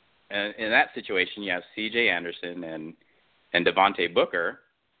 And in that situation, you have C.J. Anderson and Devontae Booker.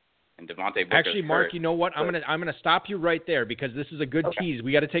 And Devontae Booker. Actually, Mark, you know what? I'm gonna stop you right there because this is a good tease.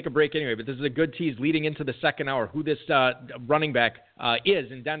 We got to take a break anyway, but this is a good tease leading into the second hour. Who this running back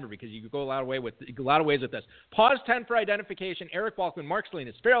is in Denver, because you could go a lot of ways with this. Pause 10 for identification. Eric Balkman, Mark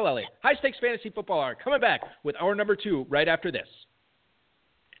Salinas, Ferrell, Elliott, High Stakes Fantasy Football Hour. Coming back with hour number 2 right after this.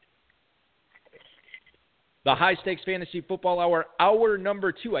 The High Stakes Fantasy Football Hour, hour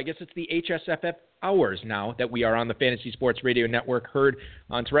number 2. I guess it's the HSFF hours now that we are on the Fantasy Sports Radio Network, heard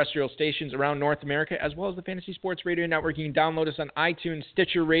on terrestrial stations around North America, as well as the Fantasy Sports Radio Network. You can download us on iTunes,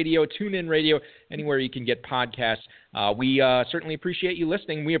 Stitcher Radio, TuneIn Radio, anywhere you can get podcasts. We certainly appreciate you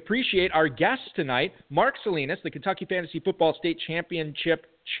listening. We appreciate our guests tonight, Mark Salinas, the Kentucky Fantasy Football State Championship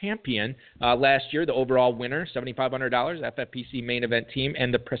champion last year, the overall winner, $7,500, FFPC main event team,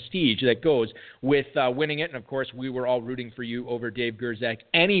 and the prestige that goes with winning it. And, of course, we were all rooting for you over Dave Gerzak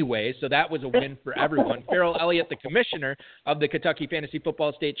anyway, so that was a win for everyone. Ferrell, Elliott, the commissioner of the Kentucky Fantasy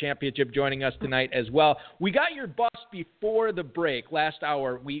Football State Championship, joining us tonight as well. We got your bust before the break last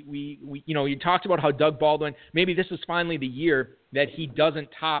hour. You talked about how Doug Baldwin, maybe this is finally the year that he doesn't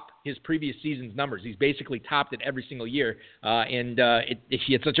top his previous season's numbers. He's basically topped it every single year. If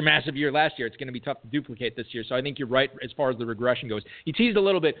he had such a massive year last year, it's going to be tough to duplicate this year. So I think you're right as far as the regression goes. You teased a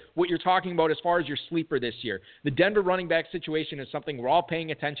little bit what you're talking about as far as your sleeper this year. The Denver running back situation is something we're all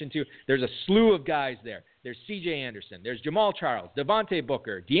paying attention to. There's a slew of guys there. There's C.J. Anderson. There's Jamal Charles, Devontae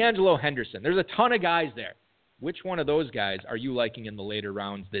Booker, D'Angelo Henderson. There's a ton of guys there. Which one of those guys are you liking in the later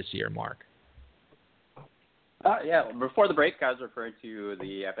rounds this year, Mark? Before the break, I was referring to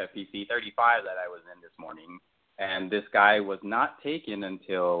the FFPC 35 that I was in this morning, and this guy was not taken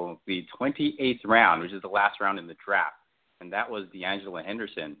until the 28th round, which is the last round in the draft, and that was D'Angelo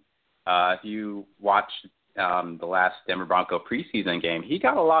Henderson. If you watched the last Denver Bronco preseason game, he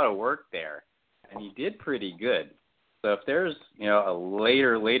got a lot of work there, and he did pretty good. So if there's a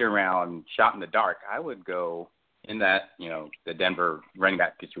later round shot in the dark, I would go in that the Denver running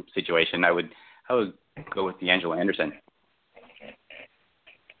back situation. I would go with D'Angelo Henderson.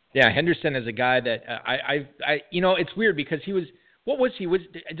 Yeah, Henderson is a guy that it's weird because he was. What was he?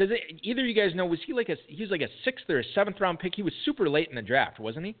 Either of you guys know? Was he he was like a 6th or a 7th round pick? He was super late in the draft,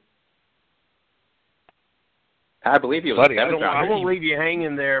 wasn't he? I believe he was. Buddy, I won't leave you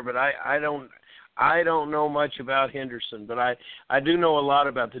hanging there, but I don't know much about Henderson, but I do know a lot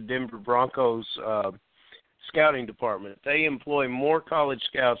about the Denver Broncos scouting department. They employ more college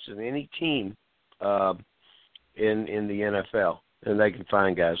scouts than any team in the NFL, and they can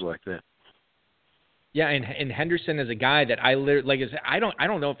find guys like that. Yeah, and Henderson is a guy that I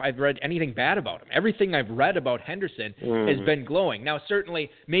don't know if I've read anything bad about him. Everything I've read about Henderson has been glowing. Now, certainly,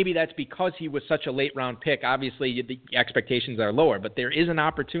 maybe that's because he was such a late-round pick. Obviously, the expectations are lower, but there is an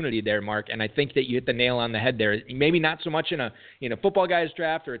opportunity there, Mark, and I think that you hit the nail on the head there. Maybe not so much in a football guy's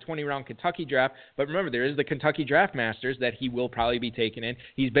draft or a 20-round Kentucky draft, but remember, there is the Kentucky Draft Masters that he will probably be taken in.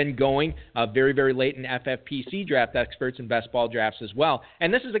 He's been going very, very late in FFPC draft experts and best ball drafts as well.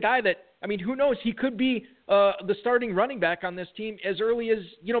 And this is a guy that, who knows? He could be the starting running back on this team as early as,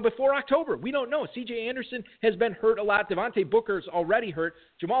 before October. We don't know. C.J. Anderson has been hurt a lot. Devontae Booker's already hurt.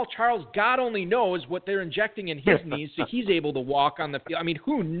 Jamal Charles, God only knows what they're injecting in his knees so he's able to walk on the field.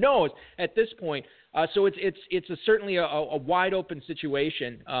 Who knows at this point? So it's certainly a wide-open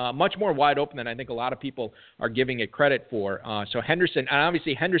situation, much more wide open than I think a lot of people are giving it credit for. So Henderson, and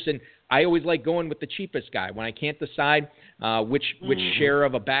obviously Henderson, I always like going with the cheapest guy. When I can't decide which share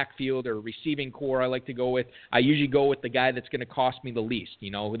of a backfield or receiving core I like to go with, I usually go with the guy that's going to cost me the least,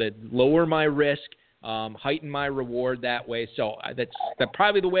 that lower my risk, heighten my reward that way. So that's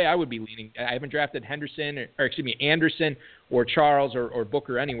probably the way I would be leaning. I haven't drafted Anderson or Charles or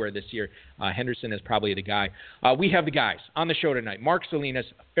Booker anywhere this year. Henderson is probably the guy. We have the guys on the show tonight. Mark Salinas,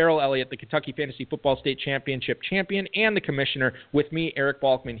 Ferrell Elliott, the Kentucky Fantasy Football State Championship champion, and the commissioner, with me, Eric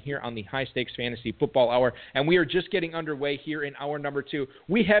Balkman, here on the High Stakes Fantasy Football Hour. And we are just getting underway here in hour number 2.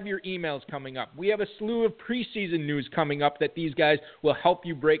 We have your emails coming up. We have a slew of preseason news coming up that these guys will help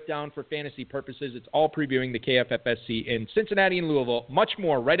you break down for fantasy purposes. It's all previewing the KFFSC in Cincinnati and Louisville. Much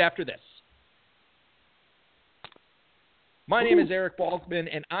more right after this. My name is Eric Balkman,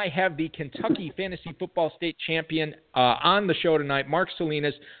 and I have the Kentucky Fantasy Football State Champion on the show tonight, Mark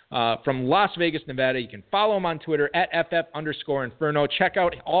Salinas from Las Vegas, Nevada. You can follow him on Twitter at @FF_Inferno. Check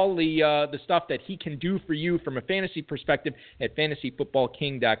out all the stuff that he can do for you from a fantasy perspective at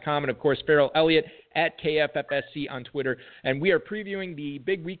fantasyfootballking.com. And, of course, Ferrell Elliott at KFFSC on Twitter. And we are previewing the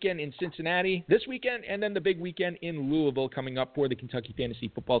big weekend in Cincinnati this weekend and then the big weekend in Louisville coming up for the Kentucky Fantasy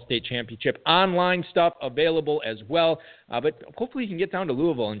Football State Championship. Online stuff available as well. But hopefully you can get down to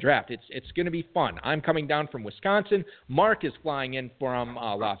Louisville and draft. It's going to be fun. I'm coming down from Wisconsin. Mark is flying in from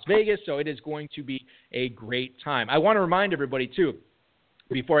Las Vegas, so it is going to be a great time. I want to remind everybody, too,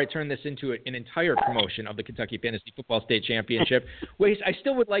 before I turn this into an entire promotion of the Kentucky Fantasy Football State Championship, Waze, I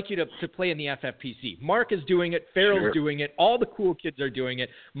still would like you to play in the FFPC. Mark is doing it. Ferrell's doing it. All the cool kids are doing it.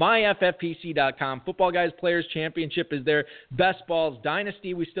 MyFFPC.com. Football Guys Players Championship is there. Best Balls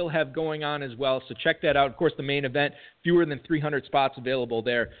Dynasty we still have going on as well, so check that out. Of course, the main event, fewer than 300 spots available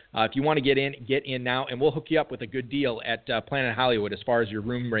there. If you want to get in now, and we'll hook you up with a good deal at Planet Hollywood as far as your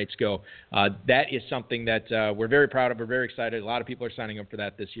room rates go. That is something that we're very proud of. We're very excited. A lot of people are signing up for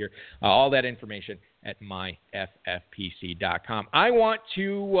that this year. All that information at myffpc.com. I want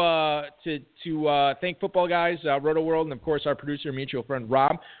to thank Football Guys, Roto World, and of course our producer and mutual friend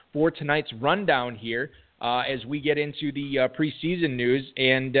Rob for tonight's rundown here. As we get into the preseason news.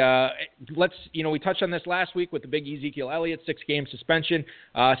 And we touched on this last week with the big Ezekiel Elliott 6-game suspension,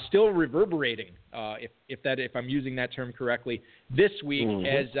 still reverberating, if I'm using that term correctly, this week,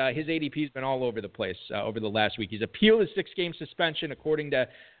 as his ADP has been all over the place over the last week. He's appealed his 6-game suspension, according to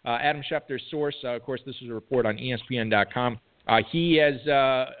Adam Schefter's source. Of course, this is a report on ESPN.com. He has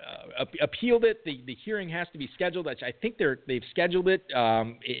appealed it. The hearing has to be scheduled. I think they've scheduled it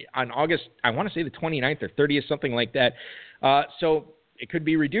on August, I want to say the 29th or 30th, something like that. So it could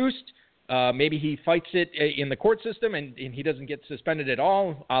be reduced. Maybe he fights it in the court system and he doesn't get suspended at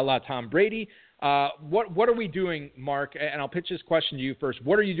all, a la Tom Brady. What are we doing, Mark? And I'll pitch this question to you first.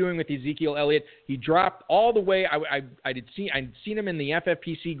 What are you doing with Ezekiel Elliott? He dropped all the way. I'd seen him in the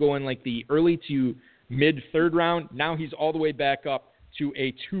FFPC going like the early to mid-third round. Now he's all the way back up to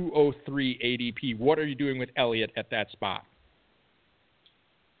a 203 ADP. What are you doing with Elliott at that spot?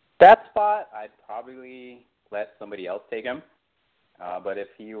 That spot, I'd probably let somebody else take him. But if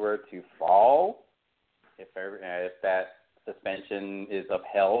he were to fall, if that suspension is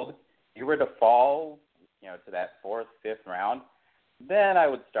upheld, if he were to fall, to that 4th, 5th round, then I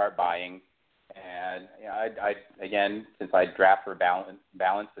would start buying. And I again, since I draft for balance,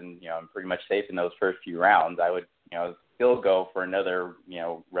 and I'm pretty much safe in those first few rounds, I would still go for another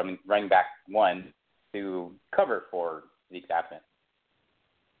running back one to cover for Zeke's absence.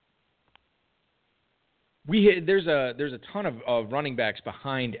 There's a ton of running backs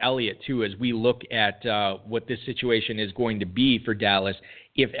behind Elliott too, as we look at what this situation is going to be for Dallas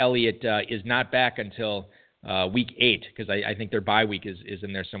if Elliott is not back until week 8, because I think their bye week is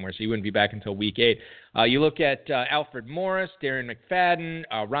in there somewhere, so he wouldn't be back until week 8. You look at Alfred Morris, Darren McFadden,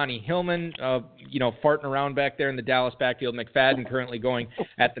 Ronnie Hillman, farting around back there in the Dallas backfield. McFadden currently going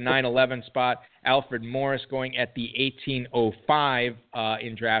at the 9-11 spot. Alfred Morris going at the 1805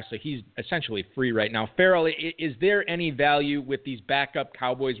 in draft, so he's essentially free right now. Ferrell, is there any value with these backup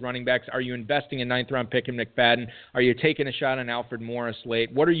Cowboys running backs? Are you investing a 9th-round pick in McFadden? Are you taking a shot on Alfred Morris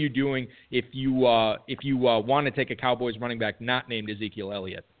late? What are you doing if you want to take a Cowboys running back not named Ezekiel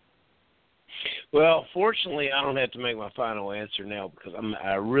Elliott? Well, fortunately, I don't have to make my final answer now because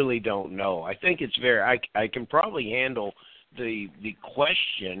I really don't know. I think it's I can probably handle the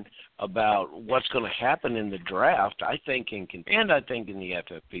question about what's going to happen in the draft. I think in the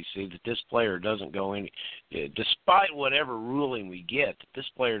FFPC that this player doesn't go any, despite whatever ruling we get, that this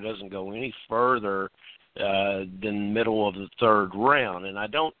player doesn't go any further than middle of the 3rd round. And I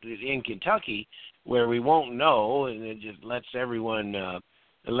don't in Kentucky, where we won't know, and it just lets everyone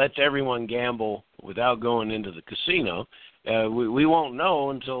gamble without going into the casino. We won't know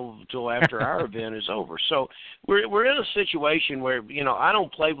until after our event is over. So we're in a situation where I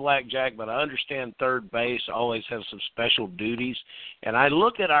don't play blackjack, but I understand third base always has some special duties, and I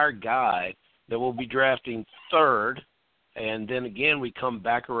look at our guy that will be drafting 3rd, and then again we come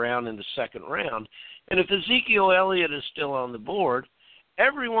back around in the 2nd round, and if Ezekiel Elliott is still on the board,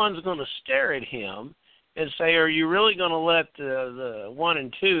 everyone's going to stare at him and say, are you really going to let the 1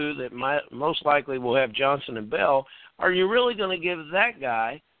 and 2 that most likely will have Johnson and Bell, are you really going to give that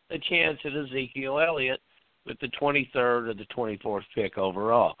guy a chance at Ezekiel Elliott with the 23rd or the 24th pick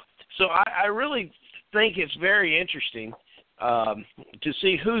overall? So I really think it's very interesting to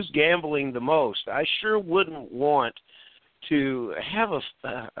see who's gambling the most. I sure wouldn't want to have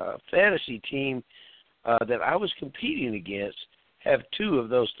a fantasy team that I was competing against have 2 of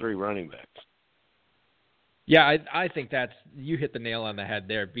those 3 running backs. Yeah, I think you hit the nail on the head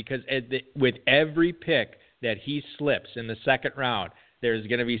there, because with every pick that he slips in the 2nd round, there's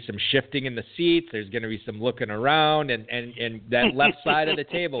going to be some shifting in the seats. There's going to be some looking around, and that left side of the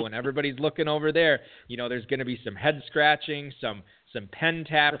table, when everybody's looking over there, there's going to be some head scratching, some pen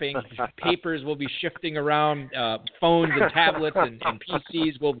tapping, papers will be shifting around, phones and tablets and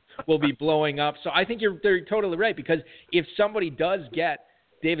PCs will be blowing up. So I think you're totally right, because if somebody does get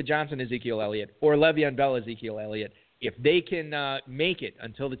David Johnson, Ezekiel Elliott, or Le'Veon Bell, Ezekiel Elliott, if they can make it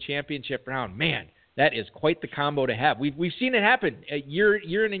until the championship round, man, That is quite the combo to have. We've seen it happen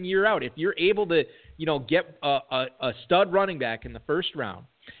year in and year out. If you're able to, get a stud running back in the first round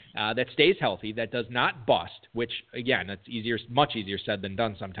that stays healthy, that does not bust, which, again, that's much easier said than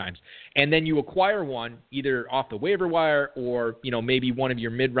done sometimes, and then you acquire one either off the waiver wire or, maybe one of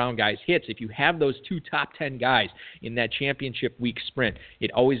your mid-round guys hits. If you have those 2 top 10 guys in that championship week sprint,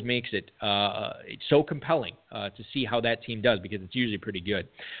 it always makes it so compelling to see how that team does, because it's usually pretty good.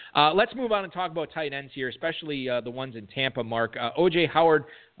 Let's move on and talk about tight ends here, especially the ones in Tampa, Mark. O.J. Howard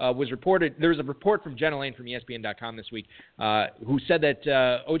was reported. There was a report from Jenna Lane from ESPN.com this week who said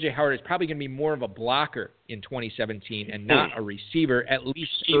that O.J. Howard is probably going to be more of a blocker in 2017 and not a receiver, at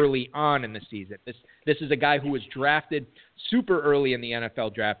least early on in the season. This is a guy who was drafted super early in the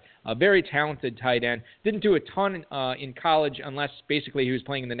NFL draft, a very talented tight end. Didn't do a ton in college unless basically he was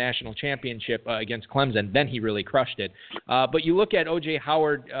playing in the national championship against Clemson. Then he really crushed it. But you look at O.J.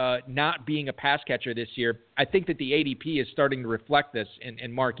 Howard not being a pass catcher this year, I think that the ADP is starting to reflect this.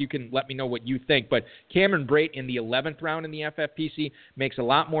 And Mark, you can let me know what you think. But Cameron Brate in the 11th round in the FFPC makes a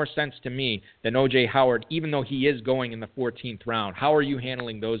lot more sense to me than O.J. Howard, even though he is going in the 14th round. How are you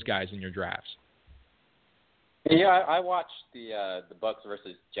handling those guys in your drafts? Yeah, I watched the Bucs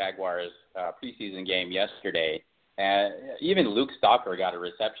versus Jaguars preseason game yesterday, and even Luke Stalker got a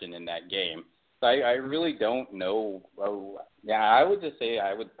reception in that game. So I really don't know. I would just say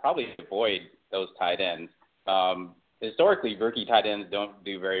I would probably avoid those tight ends. Historically, rookie tight ends don't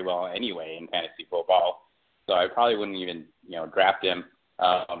do very well anyway in fantasy football, so I probably wouldn't even draft him.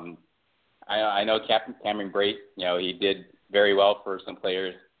 I know Cameron Brate, he did very well for some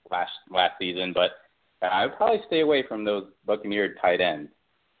players last season, but I would probably stay away from those Buccaneer tight ends.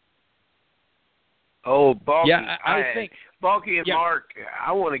 Oh, Balky! Yeah, I think Balky and Mark,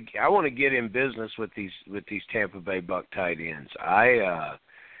 I want to get in business with these Tampa Bay Buck tight ends.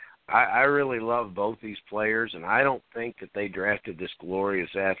 I really love both these players, and I don't think that they drafted this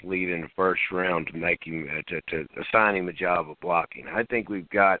glorious athlete in the first round to make him to assign him a job of blocking. I think we've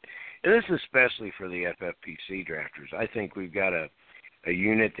got, and this is especially for the FFPC drafters, I think we've got a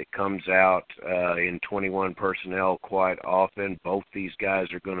unit that comes out in 21 personnel quite often. Both these guys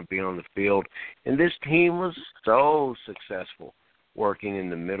are going to be on the field. And this team was so successful working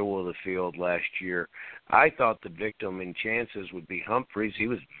in the middle of the field last year. I thought the victim in chances would be Humphreys. He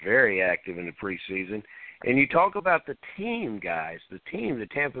was very active in the preseason. And you talk about the team, guys, the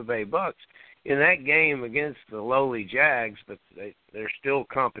Tampa Bay Bucks, in that game against the lowly Jags, but they're still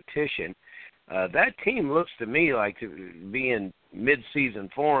competition. That team looks to me like to be in mid-season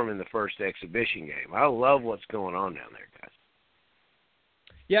form in the first exhibition game. I love what's going on down there, guys.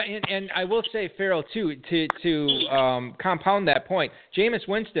 Yeah, and I will say, Ferrell, too, to compound that point, Jameis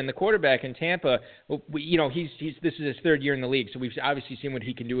Winston, the quarterback in Tampa, he's this is his third year in the league, so we've obviously seen what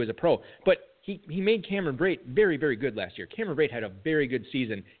he can do as a pro. But he made Cameron Brate very, very good last year. Cameron Brate had a very good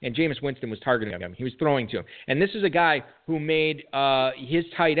season, and Jameis Winston was targeting him. He was throwing to him. And this is a guy who made his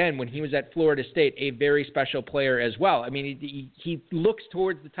tight end when he was at Florida State a very special player as well. I mean, he looks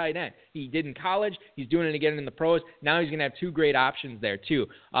towards the tight end. He did in college. He's doing it again in the pros. Now he's going to have 2 great options there, too.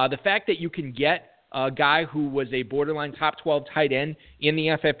 The fact that you can get a guy who was a borderline top 12 tight end in the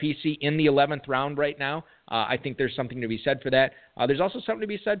FFPC in the 11th round right now, I think there's something to be said for that. There's also something to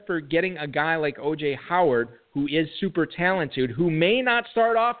be said for getting a guy like O.J. Howard, who is super talented, who may not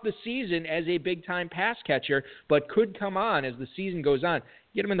start off the season as a big-time pass catcher, but could come on as the season goes on.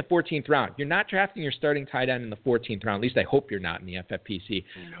 Get him in the 14th round. You're not drafting your starting tight end in the 14th round. At least I hope you're not in the FFPC.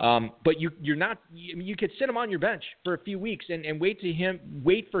 But you're not. You could sit him on your bench for a few weeks and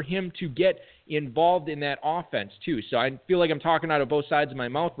wait for him to get involved in that offense too. So I feel like I'm talking out of both sides of my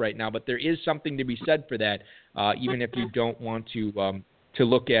mouth right now, but there is something to be said for that, even if you don't want to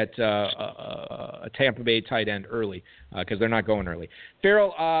look at a Tampa Bay tight end early because they're not going early.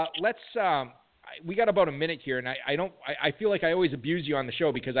 Ferrell, let's. We got about a minute here, and I feel like I always abuse you on the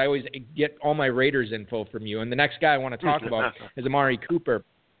show because I always get all my Raiders info from you. And the next guy I want to talk about is Amari Cooper.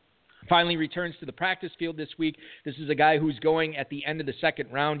 Finally returns to the practice field this week. This is a guy who's going at the end of the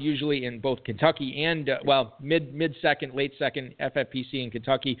second round, usually in both Kentucky and, mid-second, late-second, FFPC in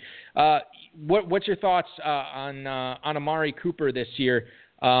Kentucky. What's your thoughts on Amari Cooper this year?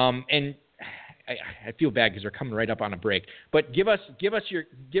 And I feel bad because we're coming right up on a break. But give us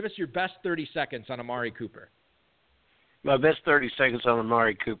your best 30 seconds on Amari Cooper. My best 30 seconds on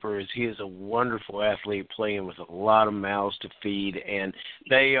Amari Cooper is he is a wonderful athlete playing with a lot of mouths to feed, and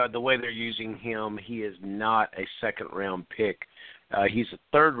the way they're using him, he is not a second-round pick. He's a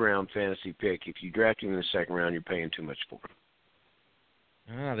third-round fantasy pick. If you draft him in the second round, you're paying too much for him.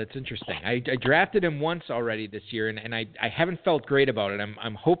 Oh, that's interesting. I drafted him once already this year, and I haven't felt great about it.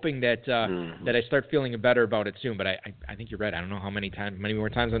 I'm hoping that that I start feeling better about it soon. But I think you're right. I don't know how many more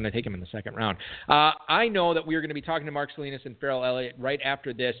times I'm going to take him in the second round. I know that we're going to be talking to Mark Salinas and Ferrell Elliott right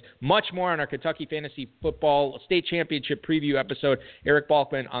after this. Much more on our Kentucky Fantasy Football State Championship preview episode. Eric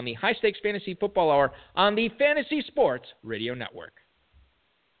Balkman on the High Stakes Fantasy Football Hour on the Fantasy Sports Radio Network.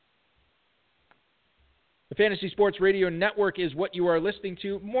 The Fantasy Sports Radio Network is what you are listening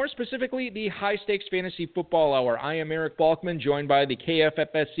to, more specifically, the High Stakes Fantasy Football Hour. I am Eric Balkman, joined by the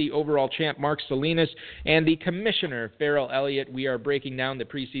KFFSC overall champ Mark Salinas and the Commissioner Ferrell Elliott. We are breaking down the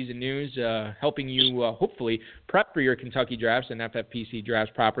preseason news, helping you hopefully prep for your Kentucky drafts and FFPC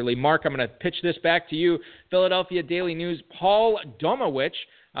drafts properly. Mark, I'm going to pitch this back to you. Philadelphia Daily News, Paul Domowitch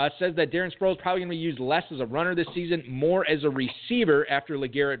says that Darren Sproles is probably going to be used less as a runner this season, more as a receiver after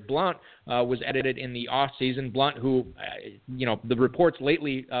LeGarrette Blount was edited in the offseason. Blount, who, the reports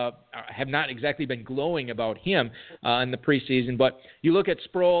lately have not exactly been glowing about him in the preseason. But you look at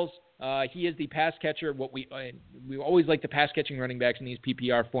Sproles, he is the pass catcher. We always like the pass catching running backs in these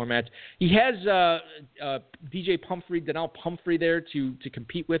PPR formats. He has Donnell Pumphrey there to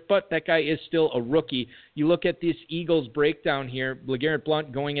compete with, but that guy is still a rookie. You look at this Eagles breakdown here. LeGarrette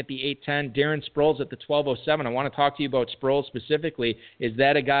Blount going at the 8:10, Darren Sproles at the 12:07. I want to talk to you about Sproles specifically. Is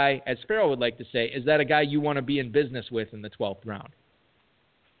that a guy, as Ferrell would like to say, is that a guy you want to be in business with in the 12th round?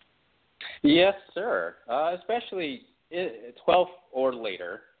 Yes, sir. Especially 12th or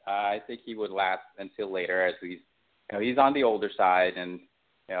later. I think he would last until later, as he's on the older side, and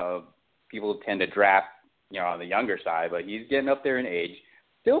people tend to draft on the younger side, but he's getting up there in age.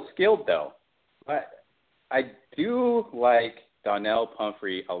 Still skilled though, but I do like Donnell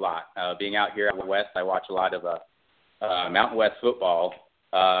Pumphrey a lot. Being out here out west, I watch a lot of Mountain West football.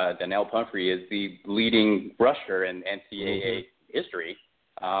 Donnell Pumphrey is the leading rusher in NCAA history.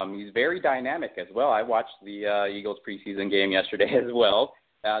 He's very dynamic as well. I watched the Eagles preseason game yesterday as well.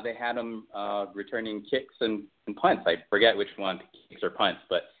 They had him returning kicks and punts. I forget which one, kicks or punts,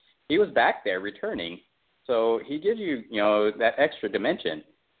 but he was back there returning. So he gives you, that extra dimension.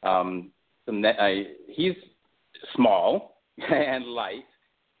 He's small and light,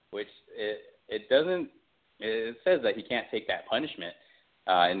 which it says that he can't take that punishment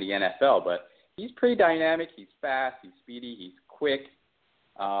in the NFL, but he's pretty dynamic. He's fast. He's speedy. He's quick.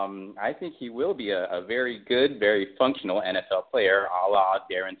 I think he will be a very good, very functional NFL player, a la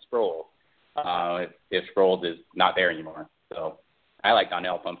Darren Sproles, if Sproles is not there anymore. So I like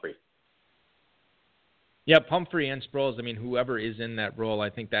Donnell Pumphrey. Yeah, Pumphrey and Sproles, whoever is in that role, I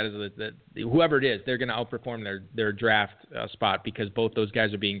think that is whoever it is, they're going to outperform their draft spot, because both those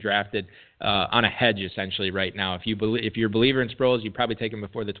guys are being drafted on a hedge essentially right now. If you're a believer in Sproles, you probably take him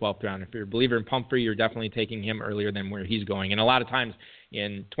before the 12th round. If you're a believer in Pumphrey, you're definitely taking him earlier than where he's going. And a lot of times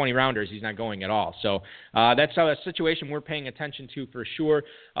in 20 rounders, he's not going at all. So that's a situation we're paying attention to for sure.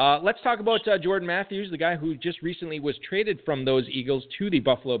 Let's talk about Jordan Matthews, the guy who just recently was traded from those Eagles to the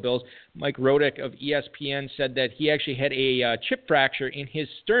Buffalo Bills. Mike Rodick of ESPN said that he actually had a chip fracture in his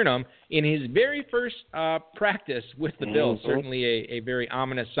sternum in his very first practice with the Bills. Certainly a very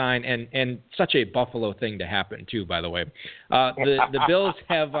ominous sign, and such a Buffalo thing to happen too, by the way. The Bills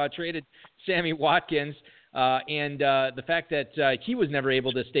have traded Sammy Watkins, and the fact that he was never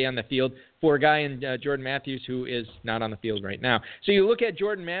able to stay on the field for a guy in Jordan Matthews, who is not on the field right now. So you look at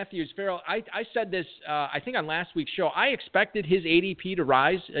Jordan Matthews, Ferrell, I said this, I think on last week's show, I expected his ADP to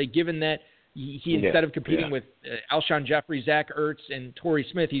rise, given that he instead of competing with Alshon Jeffrey, Zach Ertz, and Torrey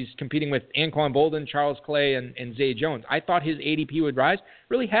Smith, he's competing with Anquan Bolden, Charles Clay, and Zay Jones. I thought his ADP would rise.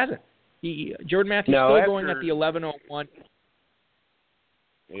 Really hasn't. Jordan Matthews still going at the 11:01.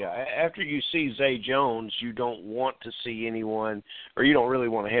 Yeah, after you see Zay Jones, you don't want to see anyone, or you don't really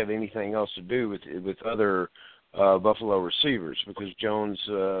want to have anything else to do with other Buffalo receivers, because Jones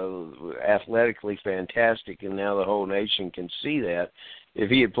athletically fantastic, and now the whole nation can see that. If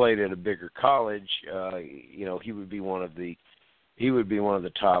he had played at a bigger college, he would be one of the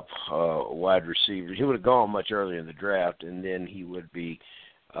top wide receivers. He would have gone much earlier in the draft, and then he would be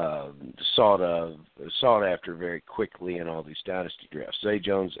sought after very quickly in all these dynasty drafts. Zay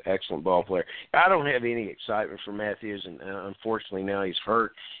Jones, excellent ball player. I don't have any excitement for Matthews, and unfortunately now he's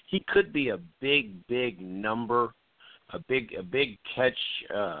hurt. He could be a big number, a big catch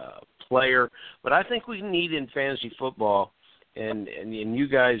player, but I think we need in fantasy football. And you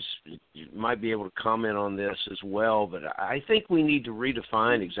guys might be able to comment on this as well, but I think we need to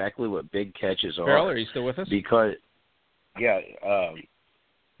redefine exactly what big catches are. Ferrell, are you still with us? Because,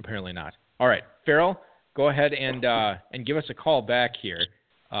 apparently not. All right, Ferrell, go ahead and give us a call back here,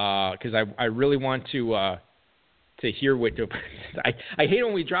 because I really want to to hear what I hate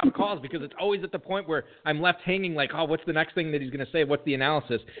when we drop calls because it's always at the point where I'm left hanging like, oh, what's the next thing that he's going to say? What's the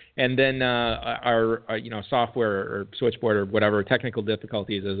analysis? And then our software or switchboard or whatever, technical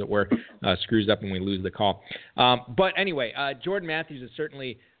difficulties, as it were, screws up and we lose the call. But anyway, Jordan Matthews is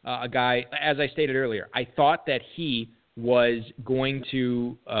certainly a guy, as I stated earlier, I thought that he was going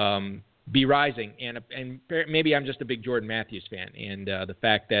to be rising, and maybe I'm just a big Jordan Matthews fan, and the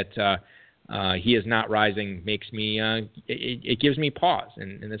fact that he is not rising makes me it gives me pause,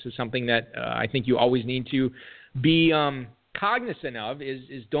 and this is something that I think you always need to be cognizant of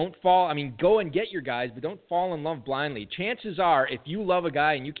is don't fall. I mean, go and get your guys, but don't fall in love blindly. Chances are, if you love a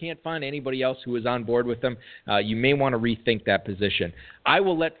guy and you can't find anybody else who is on board with him, you may want to rethink that position. I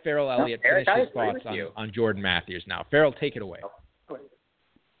will let Ferrell Elliott finish his thoughts on Jordan Matthews now. Ferrell, take it away.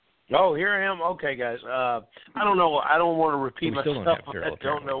 Oh, here I am. Okay, guys. I don't know. I don't want to repeat myself. I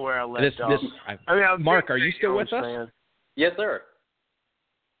don't know where I left off. Mark, are you still with us? Man. Yes, sir.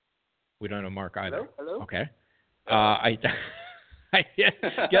 We don't know Mark either. Hello? Okay. I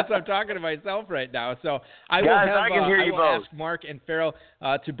guess I'm talking to myself right now. So I will ask Mark and Ferrell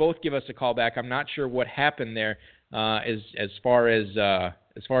to both give us a call back. I'm not sure what happened there as far as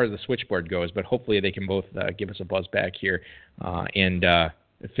the switchboard goes, but hopefully they can both give us a buzz back here and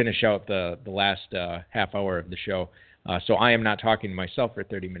finish out the last half hour of the show. So I am not talking to myself for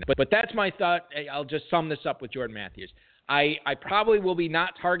 30 minutes. But that's my thought. I'll just sum this up with Jordan Matthews. I probably will be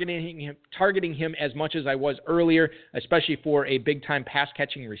not targeting him as much as I was earlier, especially for a big-time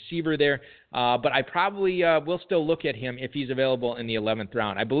pass-catching receiver there. But I probably will still look at him if he's available in the 11th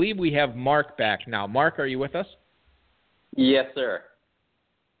round. I believe we have Mark back now. Mark, are you with us? Yes, sir.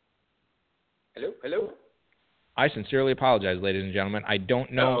 Hello? I sincerely apologize, ladies and gentlemen. I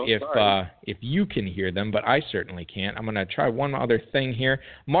don't know if you can hear them, but I certainly can't. I'm going to try one other thing here.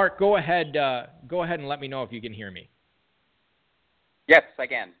 Mark, go ahead and let me know if you can hear me. Yes, I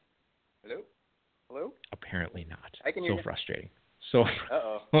can. Hello? Apparently not. I can hear you. Frustrating. So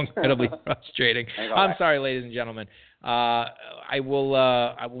incredibly frustrating. I'm sorry, ladies and gentlemen.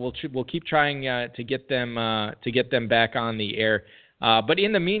 We'll keep trying to get them back on the air. But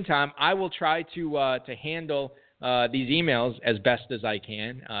in the meantime, I will try to handle these emails as best as I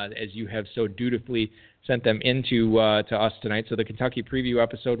can, as you have so dutifully sent them into to us tonight. So the Kentucky preview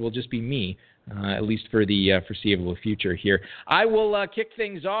episode will just be me, at least for the foreseeable future here. I will kick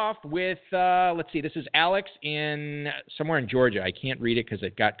things off with, let's see, this is Alex somewhere in Georgia. I can't read it because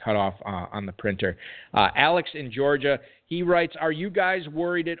it got cut off on the printer. Alex in Georgia, he writes, are you guys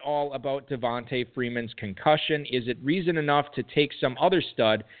worried at all about Devontae Freeman's concussion? Is it reason enough to take some other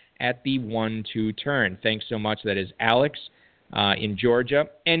stud at the 1-2 turn? Thanks so much. That is Alex in Georgia.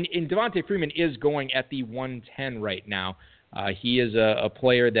 And Devontae Freeman is going at the 110 right now. He is a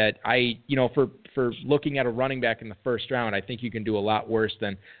player that for looking at a running back in the first round, I think you can do a lot worse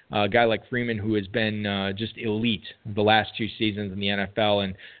than a guy like Freeman, who has been just elite the last 2 seasons in the NFL.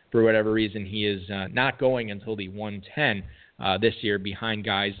 And for whatever reason, he is not going until the 110 this year behind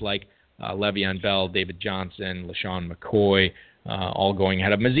guys like Le'Veon Bell, David Johnson, LaShawn McCoy, all going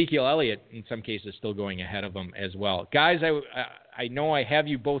ahead of him. Ezekiel Elliott, in some cases, still going ahead of him as well. Guys, I know I have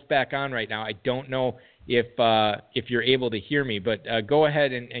you both back on right now. I don't know if you're able to hear me, but go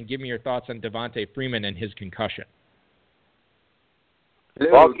ahead and give me your thoughts on Devontae Freeman and his concussion.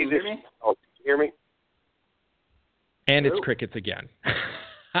 Hello, can you hear me? Oh, can you hear me? And it's crickets again.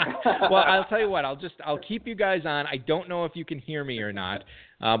 Well, I'll tell you what. I'll keep you guys on. I don't know if you can hear me or not,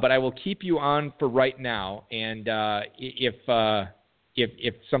 but I will keep you on for right now. And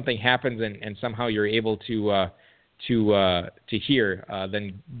if something happens and somehow you're able to hear,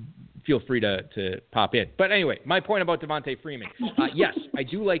 then feel free to pop in. But anyway, my point about Devontae Freeman, yes, I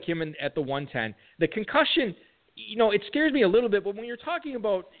do like him at the 110. The concussion, it scares me a little bit, but when you're talking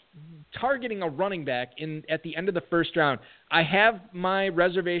about targeting a running back at the end of the first round, I have my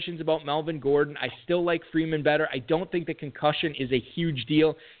reservations about Melvin Gordon. I still like Freeman better. I don't think the concussion is a huge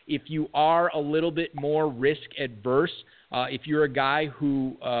deal. If you are a little bit more risk adverse, if you're a guy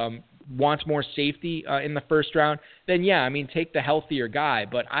who wants more safety in the first round, then yeah, take the healthier guy.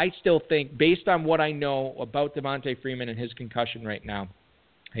 But I still think, based on what I know about Devontae Freeman and his concussion right now,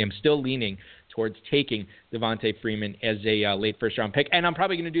 I am still leaning towards taking Devontae Freeman as a late first-round pick. And I'm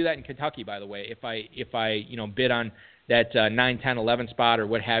probably going to do that in Kentucky, by the way. If I bid on that 9, 10, 11 spot or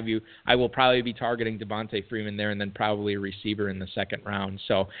what have you, I will probably be targeting Devontae Freeman there and then probably a receiver in the second round.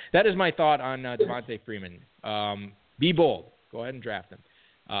 So that is my thought on Devontae Freeman. Be bold. Go ahead and draft him.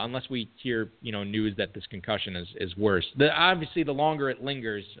 Unless we hear, news that this concussion is worse. Obviously, the longer it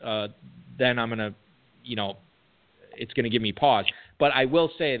lingers, then I'm going to, it's going to give me pause. But I will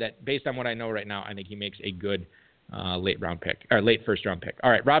say that based on what I know right now, I think he makes a good late first round pick.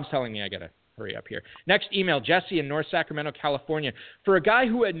 All right, Rob's telling me I got to hurry up here. Next email, Jesse in North Sacramento, California. For a guy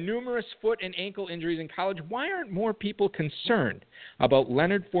who had numerous foot and ankle injuries in college, why aren't more people concerned about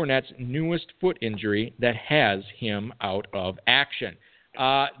Leonard Fournette's newest foot injury that has him out of action?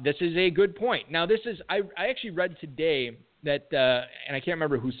 This is a good point. Now, I actually read today that, and I can't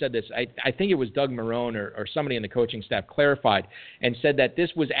remember who said this, I think it was Doug Marrone or somebody in the coaching staff clarified and said that this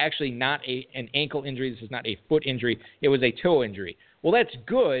was actually not an ankle injury, this is not a foot injury, it was a toe injury. Well, that's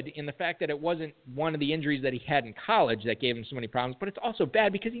good in the fact that it wasn't one of the injuries that he had in college that gave him so many problems, but it's also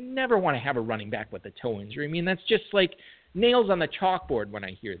bad because you never want to have a running back with a toe injury. I mean, that's just like nails on the chalkboard when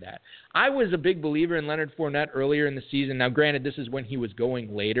I hear that. I was a big believer in Leonard Fournette earlier in the season. Now, granted, this is when he was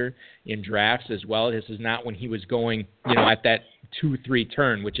going later in drafts as well. This is not when he was going, at that 2-3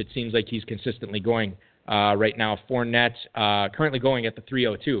 turn, which it seems like he's consistently going right now. Fournette currently going at the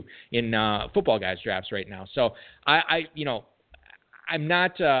 302 in Football Guys drafts right now. So I'm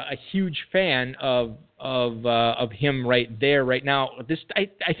not a huge fan of him right there right now.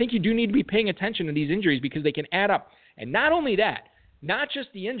 I think you do need to be paying attention to these injuries because they can add up. And not only that, not just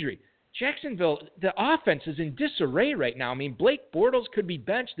the injury. Jacksonville, the offense is in disarray right now. I mean, Blake Bortles could be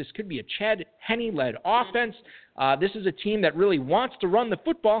benched. This could be a Chad Henne-led offense. This is a team that really wants to run the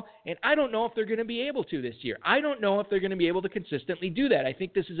football, and I don't know if they're going to be able to this year. I don't know if they're going to be able to consistently do that. I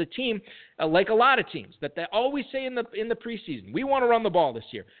think this is a team, like a lot of teams, that they always say in the preseason, we want to run the ball this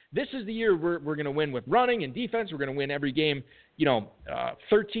year. This is the year we're going to win with running and defense. We're going to win every game,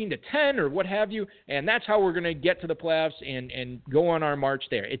 13-10 or what have you, and that's how we're going to get to the playoffs and go on our march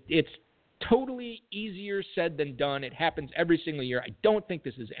there. It's totally easier said than done. It happens every single year. I don't think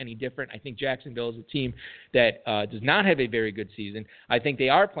this is any different. I think Jacksonville is a team that does not have a very good season. I think they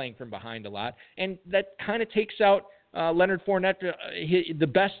are playing from behind a lot, and that kind of takes out Leonard Fournette, the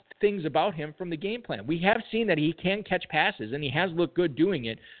best things about him from the game plan. We have seen that he can catch passes, and he has looked good doing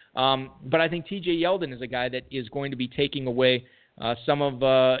it. But I think T.J. Yeldon is a guy that is going to be taking away some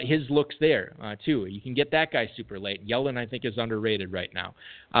of his looks there, too. You can get that guy super late. Yeldon, I think, is underrated right now.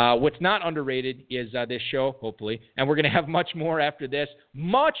 What's not underrated is this show, hopefully, and we're going to have much more after this.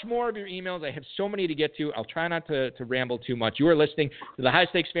 Much more of your emails. I have so many to get to. I'll try not to ramble too much. You are listening to the High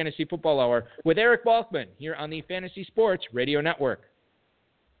Stakes Fantasy Football Hour with Eric Balkman here on the Fantasy Sports Radio Network.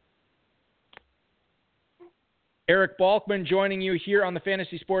 Eric Balkman joining you here on the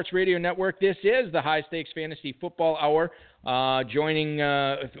Fantasy Sports Radio Network. This is the High Stakes Fantasy Football Hour.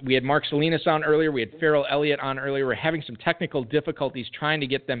 We had Mark Salinas on earlier. We had Ferrell, Elliott on earlier. We're having some technical difficulties trying to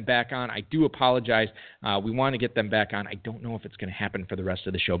get them back on. I do apologize. We want to get them back on. I don't know if it's going to happen for the rest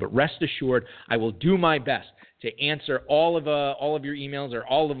of the show, but rest assured, I will do my best to answer all of your emails, or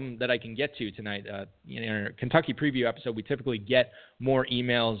all of them that I can get to tonight. In our Kentucky preview episode, we typically get more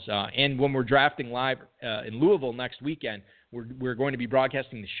emails, and when we're drafting live in Louisville next weekend, we're going to be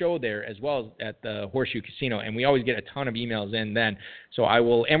broadcasting the show there as well as at the Horseshoe Casino, and we always get a ton of emails in then. So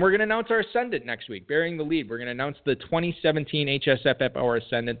and we're going to announce our Ascendant next week, Bearing the Lead. We're going to announce the 2017 HSFF Hour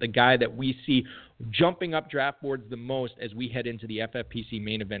Ascendant, the guy that we see jumping up draft boards the most as we head into the FFPC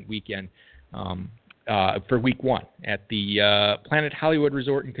main event weekend for week 1 at the Planet Hollywood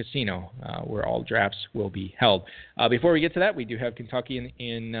Resort and Casino, where all drafts will be held. Before we get to that, we do have Kentucky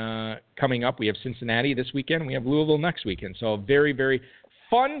in coming up. We have Cincinnati this weekend. We have Louisville next weekend. So a very, very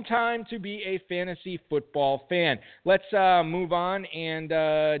fun time to be a fantasy football fan. Let's move on and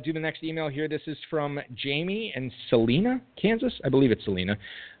do the next email here. This is from Jamie in Salina, Kansas. I believe it's Salina.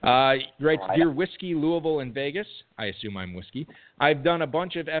 Writes, Dear Whiskey, Louisville, and Vegas. I assume I'm whiskey. I've done a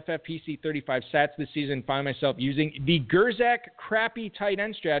bunch of FFPC 35 sats this season, find myself using the Gerzak crappy tight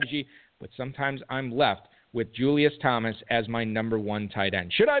end strategy, but sometimes I'm left with Julius Thomas as my number 1 tight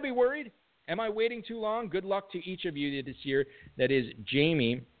end. Should I be worried? Am I waiting too long? Good luck to each of you this year. That is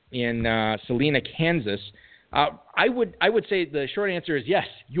Jamie in Salina, Kansas. I would say the short answer is yes,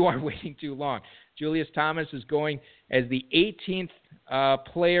 you are waiting too long. Julius Thomas is going as the 18th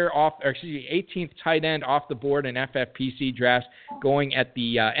 18th tight end off the board in FFPC drafts, going at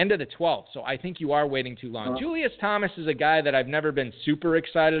the end of the 12th. So I think you are waiting too long. Julius Thomas is a guy that I've never been super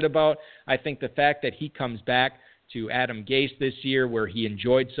excited about. I think the fact that he comes back to Adam Gase this year, where he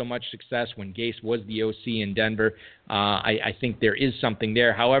enjoyed so much success when Gase was the OC in Denver, I think there is something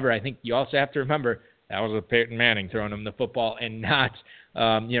there. However, I think you also have to remember that was with Peyton Manning throwing him the football and not,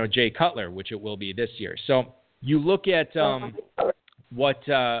 Jay Cutler, which it will be this year. So you look at what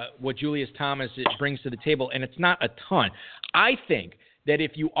Julius Thomas brings to the table, and it's not a ton. I think that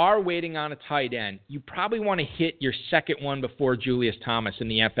if you are waiting on a tight end, you probably want to hit your second one before Julius Thomas in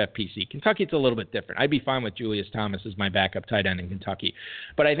the FFPC. Kentucky, it's a little bit different. I'd be fine with Julius Thomas as my backup tight end in Kentucky.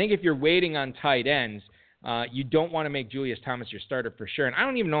 But I think if you're waiting on tight ends, you don't want to make Julius Thomas your starter for sure. And I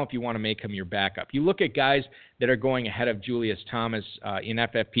don't even know if you want to make him your backup. You look at guys that are going ahead of Julius Thomas in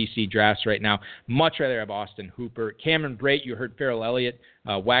FFPC drafts right now. Much rather have Austin Hooper. Cameron Brate, you heard Ferrell Elliott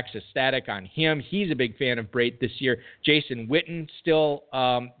wax ecstatic on him. He's a big fan of Brate this year. Jason Witten still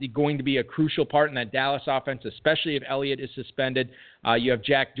going to be a crucial part in that Dallas offense, especially if Elliott is suspended. You have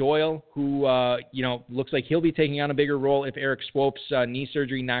Jack Doyle, who looks like he'll be taking on a bigger role if Eric Swope's knee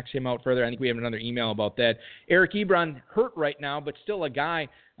surgery knocks him out further. I think we have another email about that. Eric Ebron hurt right now, but still a guy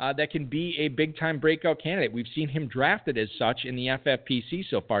that can be a big-time breakout candidate. We've seen him drafted as such in the FFPC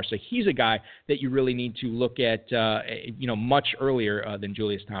so far, so he's a guy that you really need to look at much earlier than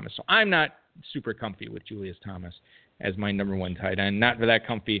Julius Thomas. So I'm not super comfy with Julius Thomas as my number 1 tight end. Not that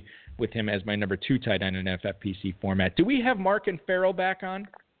comfy with him as my number 2 tight end in FFPC format. Do we have Mark and Ferrell back on?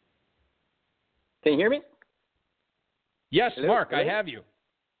 Can you hear me? Yes, Hello? Mark, Hello? I have you.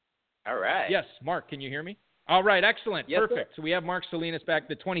 All right. Yes, Mark, can you hear me? All right, excellent, yes, perfect. Sir. So we have Mark Salinas back,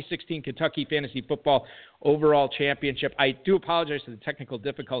 the 2016 Kentucky Fantasy Football Overall Championship. I do apologize for the technical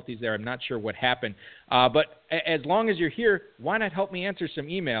difficulties there. I'm not sure what happened. But as long as you're here, why not help me answer some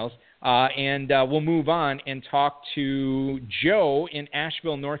emails? And we'll move on and talk to Joe in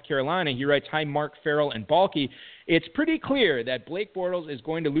Asheville, North Carolina. He writes, "Hi, Mark, Ferrell, and Balky. It's pretty clear that Blake Bortles is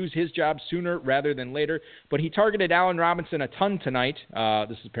going to lose his job sooner rather than later, but he targeted Allen Robinson a ton tonight."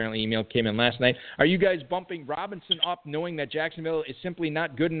 This is apparently email came in last night. "Are you guys bumping Robinson up knowing that Jacksonville is simply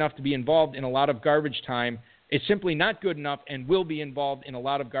not good enough to be involved in a lot of garbage time? It's simply not good enough and will be involved in a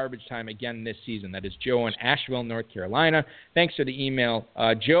lot of garbage time again this season." That is Joe in Asheville, North Carolina. Thanks for the email,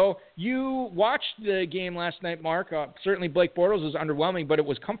 Joe. You watched the game last night, Mark. Certainly Blake Bortles was underwhelming, but it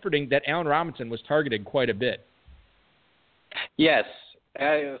was comforting that Allen Robinson was targeted quite a bit. Yes.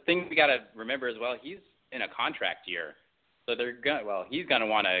 The thing we got to remember as well, he's in a contract year. So he's going to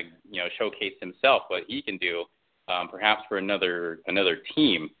want to, showcase himself, what he can do, perhaps for another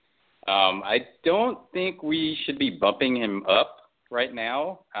team. I don't think we should be bumping him up right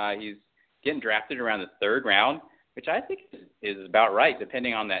now. He's getting drafted around the 3rd round, which I think is about right,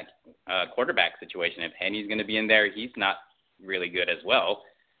 depending on that quarterback situation. If Henny's going to be in there, he's not really good as well.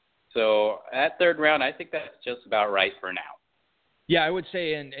 So at 3rd round, I think that's just about right for now. Yeah, I would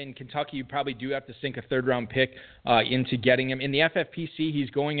say in Kentucky, you probably do have to sink a 3rd-round pick into getting him. In the FFPC, he's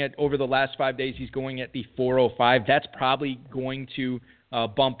going at, over the last 5 days, he's going at the 405. That's probably going to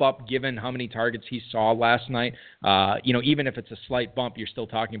bump up given how many targets he saw last night. Even if it's a slight bump, you're still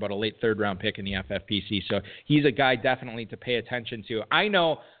talking about a late 3rd-round pick in the FFPC. So he's a guy definitely to pay attention to. I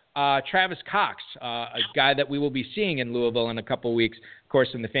know Travis Cox, a guy that we will be seeing in Louisville in a couple weeks, of course,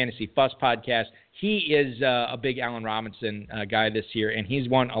 in the Fantasy Fuss podcast. He is a big Allen Robinson guy this year, and he's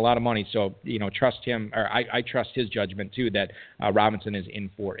won a lot of money. So, trust him, or I trust his judgment, too, that Robinson is in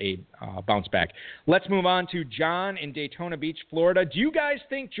for a bounce back. Let's move on to John in Daytona Beach, Florida. Do you guys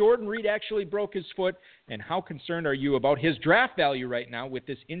think Jordan Reed actually broke his foot? And how concerned are you about his draft value right now with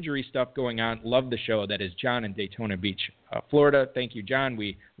this injury stuff going on? Love the show. That is John in Daytona Beach, Florida. Thank you, John.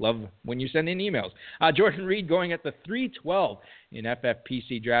 We love when you send in emails. Jordan Reed going at the 312 in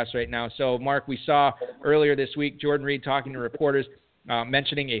FFPC drafts right now. So, Mark, we saw earlier this week Jordan Reed talking to reporters,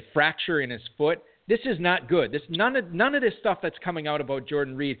 mentioning a fracture in his foot. This is not good. None of this stuff that's coming out about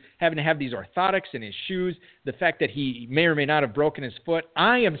Jordan Reed having to have these orthotics in his shoes, the fact that he may or may not have broken his foot.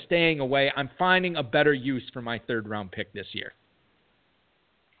 I am staying away. I'm finding a better use for my 3rd-round pick this year.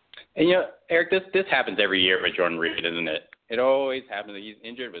 And, Eric, this happens every year with Jordan Reed, isn't it? It always happens that he's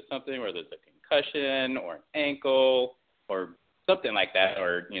injured with something, whether it's a concussion or an ankle or something like that,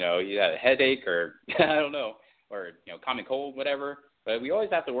 or, he had a headache or, I don't know, or, common cold, whatever. But we always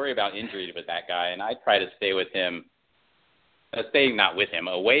have to worry about injury with that guy, and I try to stay with him,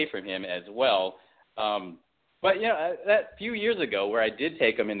 away from him as well. But, that few years ago where I did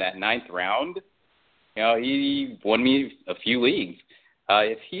take him in that 9th round, he won me a few leagues.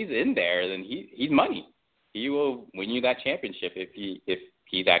 If he's in there, then he's money. He will win you that championship if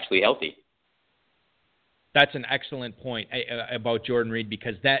he's actually healthy. That's an excellent point about Jordan Reed,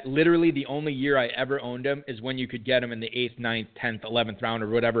 because that literally the only year I ever owned him is when you could get him in the 8th, 9th, 10th, 11th round or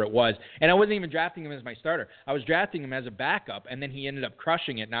whatever it was. And I wasn't even drafting him as my starter. I was drafting him as a backup, and then he ended up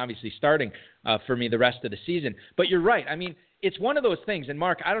crushing it and obviously starting for me the rest of the season. But you're right. I mean, it's one of those things. And,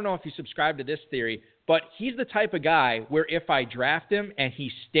 Mark, I don't know if you subscribe to this theory, but he's the type of guy where if I draft him and he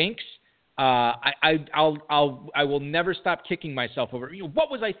stinks, I will never stop kicking myself over.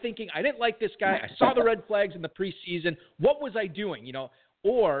 What was I thinking? I didn't like this guy. I saw the red flags in the preseason. What was I doing?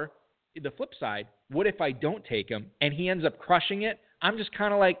 Or the flip side, what if I don't take him and he ends up crushing it? I'm just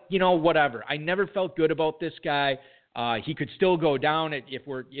kind of like, whatever. I never felt good about this guy. He could still go down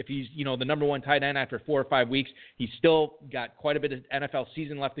if he's the number one tight end after 4 or 5 weeks. He's still got quite a bit of NFL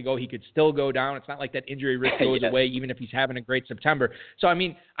season left to go. He could still go down. It's not like that injury risk goes away even if he's having a great September. So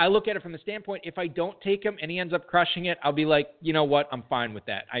I look at it from the standpoint, if I don't take him and he ends up crushing it, I'll be like, you know what, I'm fine with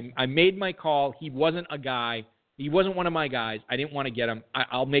that. I made my call. He wasn't a guy. He wasn't one of my guys. I didn't want to get him.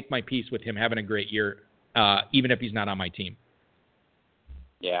 I'll make my peace with him having a great year, even if he's not on my team.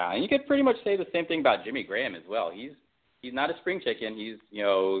 Yeah, and you could pretty much say the same thing about Jimmy Graham as well. He's not a spring chicken. He's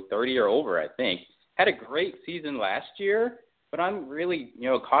 30 or over, I think. Had a great season last year, but I'm really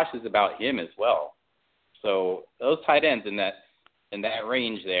cautious about him as well. So those tight ends in that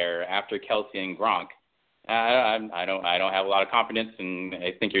range there after Kelsey and Gronk, I don't have a lot of confidence, and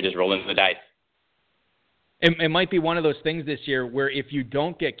I think you're just rolling the dice. It might be one of those things this year where if you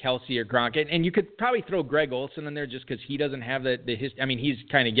don't get Kelsey or Gronk, and you could probably throw Greg Olsen in there just because he doesn't have the I mean, he's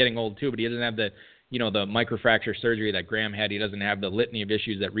kind of getting old too, but he doesn't have the microfracture surgery that Graham had. He doesn't have the litany of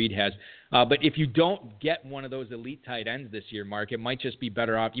issues that Reed has. But if you don't get one of those elite tight ends this year, Mark, it might just be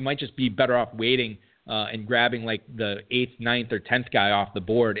better off. You might just be better off waiting and grabbing like the 8th, 9th, or 10th guy off the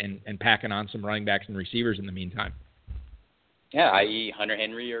board and packing on some running backs and receivers in the meantime. Yeah, i.e. Hunter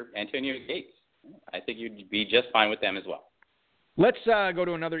Henry or Antonio Gates. I think you'd be just fine with them as well. Let's go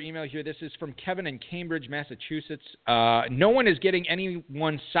to another email here. This is from Kevin in Cambridge, Massachusetts. No one is getting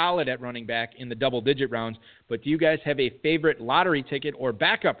anyone solid at running back in the double-digit rounds, but do you guys have a favorite lottery ticket or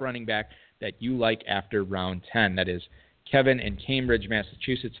backup running back that you like after round 10? That is Kevin in Cambridge,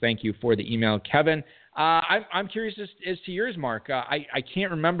 Massachusetts. Thank you for the email, Kevin. I'm curious as to yours, Mark. I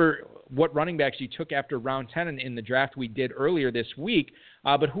can't remember what running backs you took after round 10 in the draft we did earlier this week,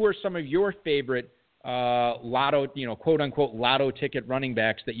 but who are some of your favorite lotto, quote-unquote lotto ticket running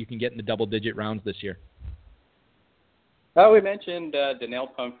backs that you can get in the double-digit rounds this year? We mentioned Donnell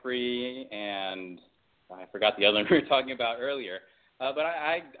Pumphrey, and I forgot the other one we were talking about earlier. But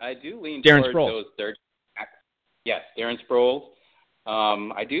I do lean Darren toward Sproles. Those third. Yes, Darren Sproles.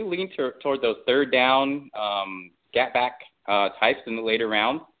 I do lean toward those third down gap back types in the later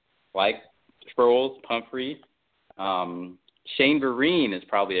rounds, like Sproles, Pumphrey. Shane Vereen is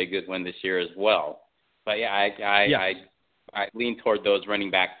probably a good one this year as well. But yeah, I lean toward those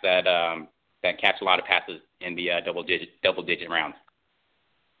running backs that catch a lot of passes in the double digit rounds.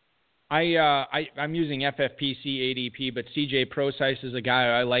 I'm using FFPC ADP, but CJ Procise is a guy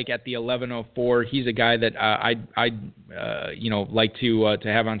I like at the 1104. He's a guy that I'd like to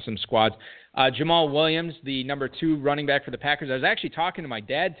have on some squads. Jamal Williams, the number 2 running back for the Packers. I was actually talking to my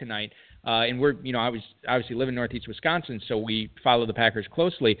dad tonight. And I was obviously live in Northeast Wisconsin, so we follow the Packers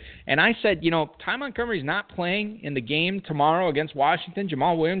closely. And I said, Ty Montgomery's not playing in the game tomorrow against Washington.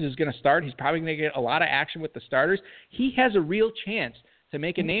 Jamal Williams is going to start. He's probably going to get a lot of action with the starters. He has a real chance to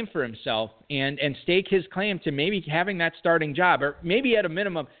make a name for himself and stake his claim to maybe having that starting job, or maybe at a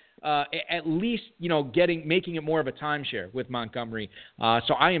minimum, at least, making it more of a timeshare with Montgomery.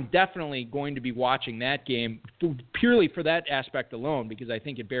 So I am definitely going to be watching that game purely for that aspect alone, because I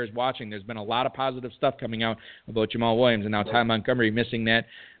think it bears watching. There's been a lot of positive stuff coming out about Jamal Williams, and now Ty Montgomery missing that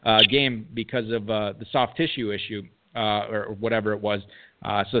game because of the soft tissue issue or whatever it was.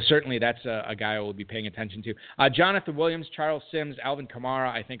 So certainly that's a guy I will be paying attention to. Jonathan Williams, Charles Sims, Alvin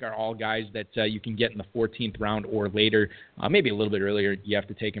Kamara, I think are all guys that you can get in the 14th round or later. Maybe a little bit earlier. You have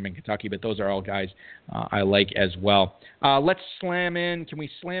to take them in Kentucky, but those are all guys I like as well. Let's slam in. Can we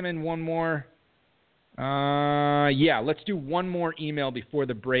slam in one more? Yeah, let's do one more email before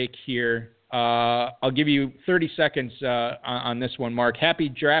the break here. I'll give you 30 seconds on this one, Mark. Happy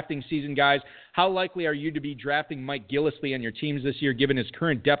drafting season, guys. How likely are you to be drafting Mike Gillislee on your teams this year, given his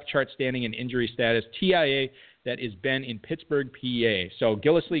current depth chart standing and injury status? TIA, that is Ben in Pittsburgh, PA. So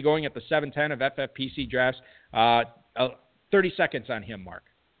Gillislee going at the 7-10 of FFPC drafts. 30 seconds on him, Mark.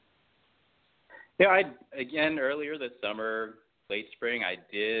 Yeah, again, earlier this summer, late spring, I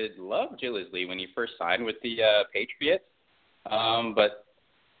did love Gillislee when he first signed with the Patriots, but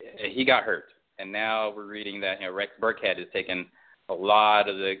he got hurt. And now we're reading that Rex Burkhead has taken a lot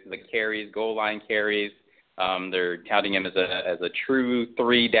of the carries, goal line carries. They're touting him as a true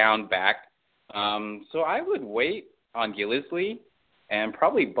 3-down back. So I would wait on Gillislee and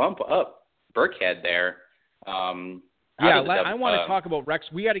probably bump up Burkhead there. I want to talk about Rex.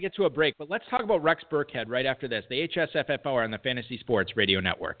 We got to get to a break, but let's talk about Rex Burkhead right after this. The HSFFO on the Fantasy Sports Radio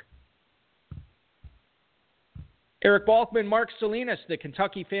Network. Eric Balkman, Mark Salinas, the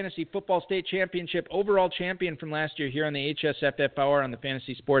Kentucky Fantasy Football State Championship overall champion from last year here on the HSFF Hour on the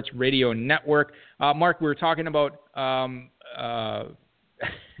Fantasy Sports Radio Network. Mark, we were talking about not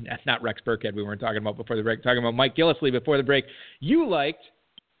Rex Burkhead we weren't talking about before the break, talking about Mike Gillislee before the break. You liked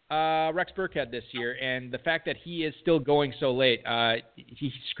Rex Burkhead this year, and the fact that he is still going so late,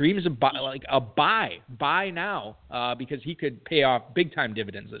 he screams a buy now, because he could pay off big-time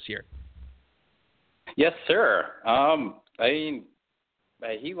dividends this year. Yes, sir. Belichick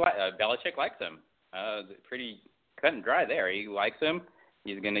likes him. Pretty cut and dry there. He likes him.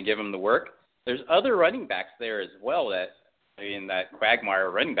 He's going to give him the work. There's other running backs there as well that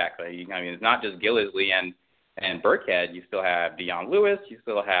Quagmire running back. It's not just Gillislee and Burkhead. You still have Deion Lewis. You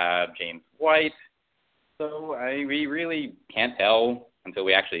still have James White. So we really can't tell until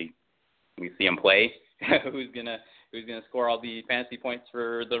we see him play who's gonna score all the fantasy points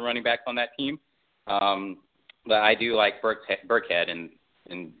for the running backs on that team. But I do like Burkhead in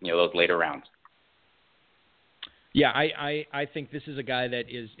those later rounds. Yeah, I think this is a guy that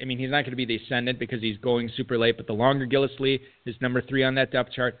is, he's not going to be the ascendant because he's going super late, but the longer Gillislee is number 3 on that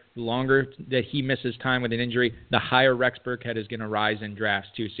depth chart, the longer that he misses time with an injury, the higher Rex Burkhead is going to rise in drafts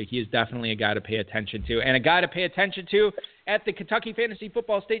too. So he is definitely a guy to pay attention to. And a guy to pay attention to at the Kentucky Fantasy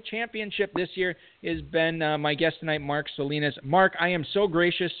Football State Championship this year has been my guest tonight, Mark Salinas. Mark, I am so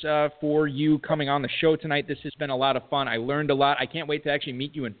gracious for you coming on the show tonight. This has been a lot of fun. I learned a lot. I can't wait to actually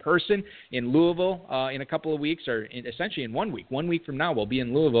meet you in person in Louisville in a couple of weeks, or essentially in 1 week. 1 week from now, we'll be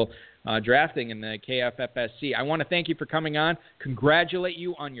in Louisville drafting in the KFFSC. I want to thank you for coming on, congratulate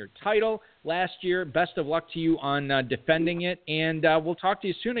you on your title last year. Best of luck to you on defending it, and we'll talk to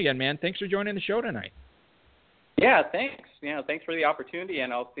you soon again, man. Thanks for joining the show tonight. Yeah, thanks. Thanks for the opportunity,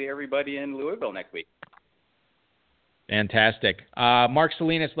 and I'll see everybody in Louisville next week. Fantastic. Mark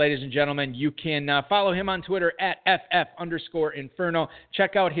Salinas, ladies and gentlemen, you can follow him on Twitter at @FF_Inferno.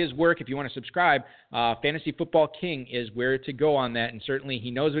 Check out his work if you want to subscribe. Fantasy Football King is where to go on that, and certainly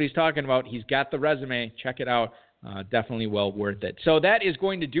he knows what he's talking about. He's got the resume. Check it out. Definitely well worth it. So that is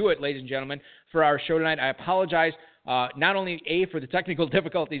going to do it, ladies and gentlemen, for our show tonight. I apologize. Not only for the technical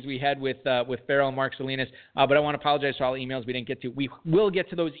difficulties we had with Ferrell and Mark Salinas, but I want to apologize for all the emails we didn't get to. We will get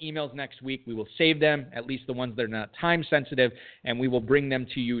to those emails next week. We will save them, at least the ones that are not time sensitive, and we will bring them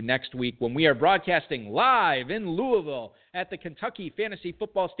to you next week when we are broadcasting live in Louisville at the Kentucky Fantasy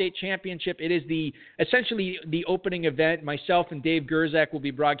Football State Championship. It is essentially the opening event. Myself and Dave Gerzak will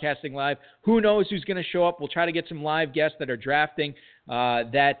be broadcasting live. Who knows who's going to show up? We'll try to get some live guests that are drafting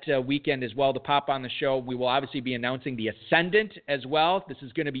that weekend as well to pop on the show. We will obviously be announcing the Ascendant as well. This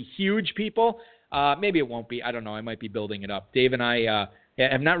is going to be huge, people. Maybe it won't be. I don't know. I might be building it up. Dave and I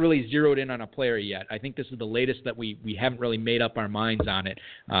have not really zeroed in on a player yet. I think this is the latest that we haven't really made up our minds on it.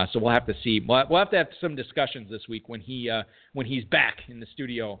 So we'll have to see. We'll have to have some discussions this week when he's back in the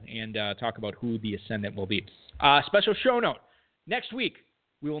studio and talk about who the Ascendant will be. Special show note. Next week,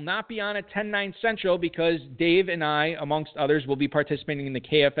 we will not be on at 10/9 Central because Dave and I, amongst others, will be participating in the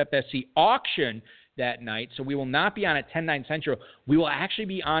KFFSC auction that night. So we will not be on at 10/9 Central. We will actually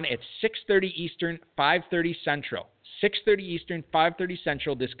be on at 6:30 Eastern, 5:30 Central. 6:30 Eastern, 5:30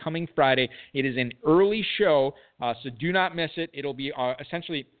 Central this coming Friday. It is an early show, so do not miss it. It'll be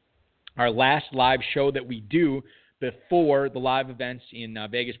essentially our last live show that we do before the live events in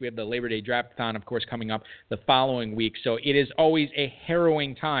Vegas. We have the Labor Day Draft-a-thon, of course, coming up the following week. So it is always a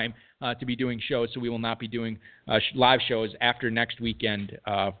harrowing time to be doing shows, so we will not be doing live shows after next weekend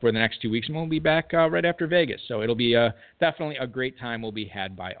for the next 2 weeks, and we'll be back right after Vegas. So it'll be definitely a great time will be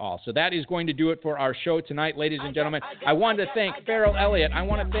had by all. So that is going to do it for our show tonight, ladies and gentlemen. I wanted to thank Ferrell Elliott. I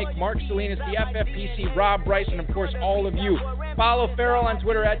want to thank Mark Salinas, the FFPC, Rob Bryce, and, of course, all of you. Follow Ferrell on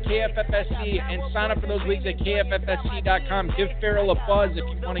Twitter at KFFSC and sign up for those leagues at KFFSC.com. Give Ferrell a buzz if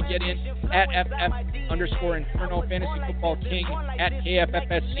you want to get in at FF_Inferno, Fantasy Football King at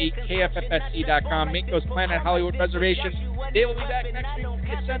KFFSC, KFFSC.com. Make those Planet Hollywood reservations. They will be back next week.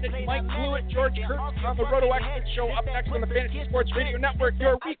 Ascendant Mike Blewett, George Kurtz on the Roto Expert Show up next on the Fantasy Sports Radio Network.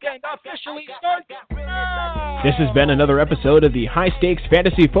 Your weekend officially starts now. This has been another episode of the High Stakes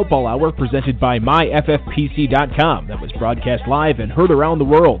Fantasy Football Hour presented by MyFFPC.com that was broadcast live and heard around the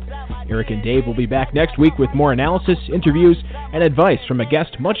world. Eric and Dave will be back next week with more analysis, interviews, and advice from a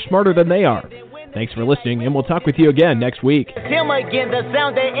guest much smarter than they are. Thanks for listening, and we'll talk with you again next week. Him again, the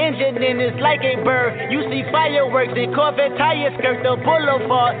sound the engine in is like a bird. You see fireworks and Corvette tires skirt the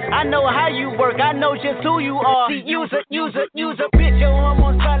boulevard. I know how you work, I know just who you are. See, use a bitch, your hormone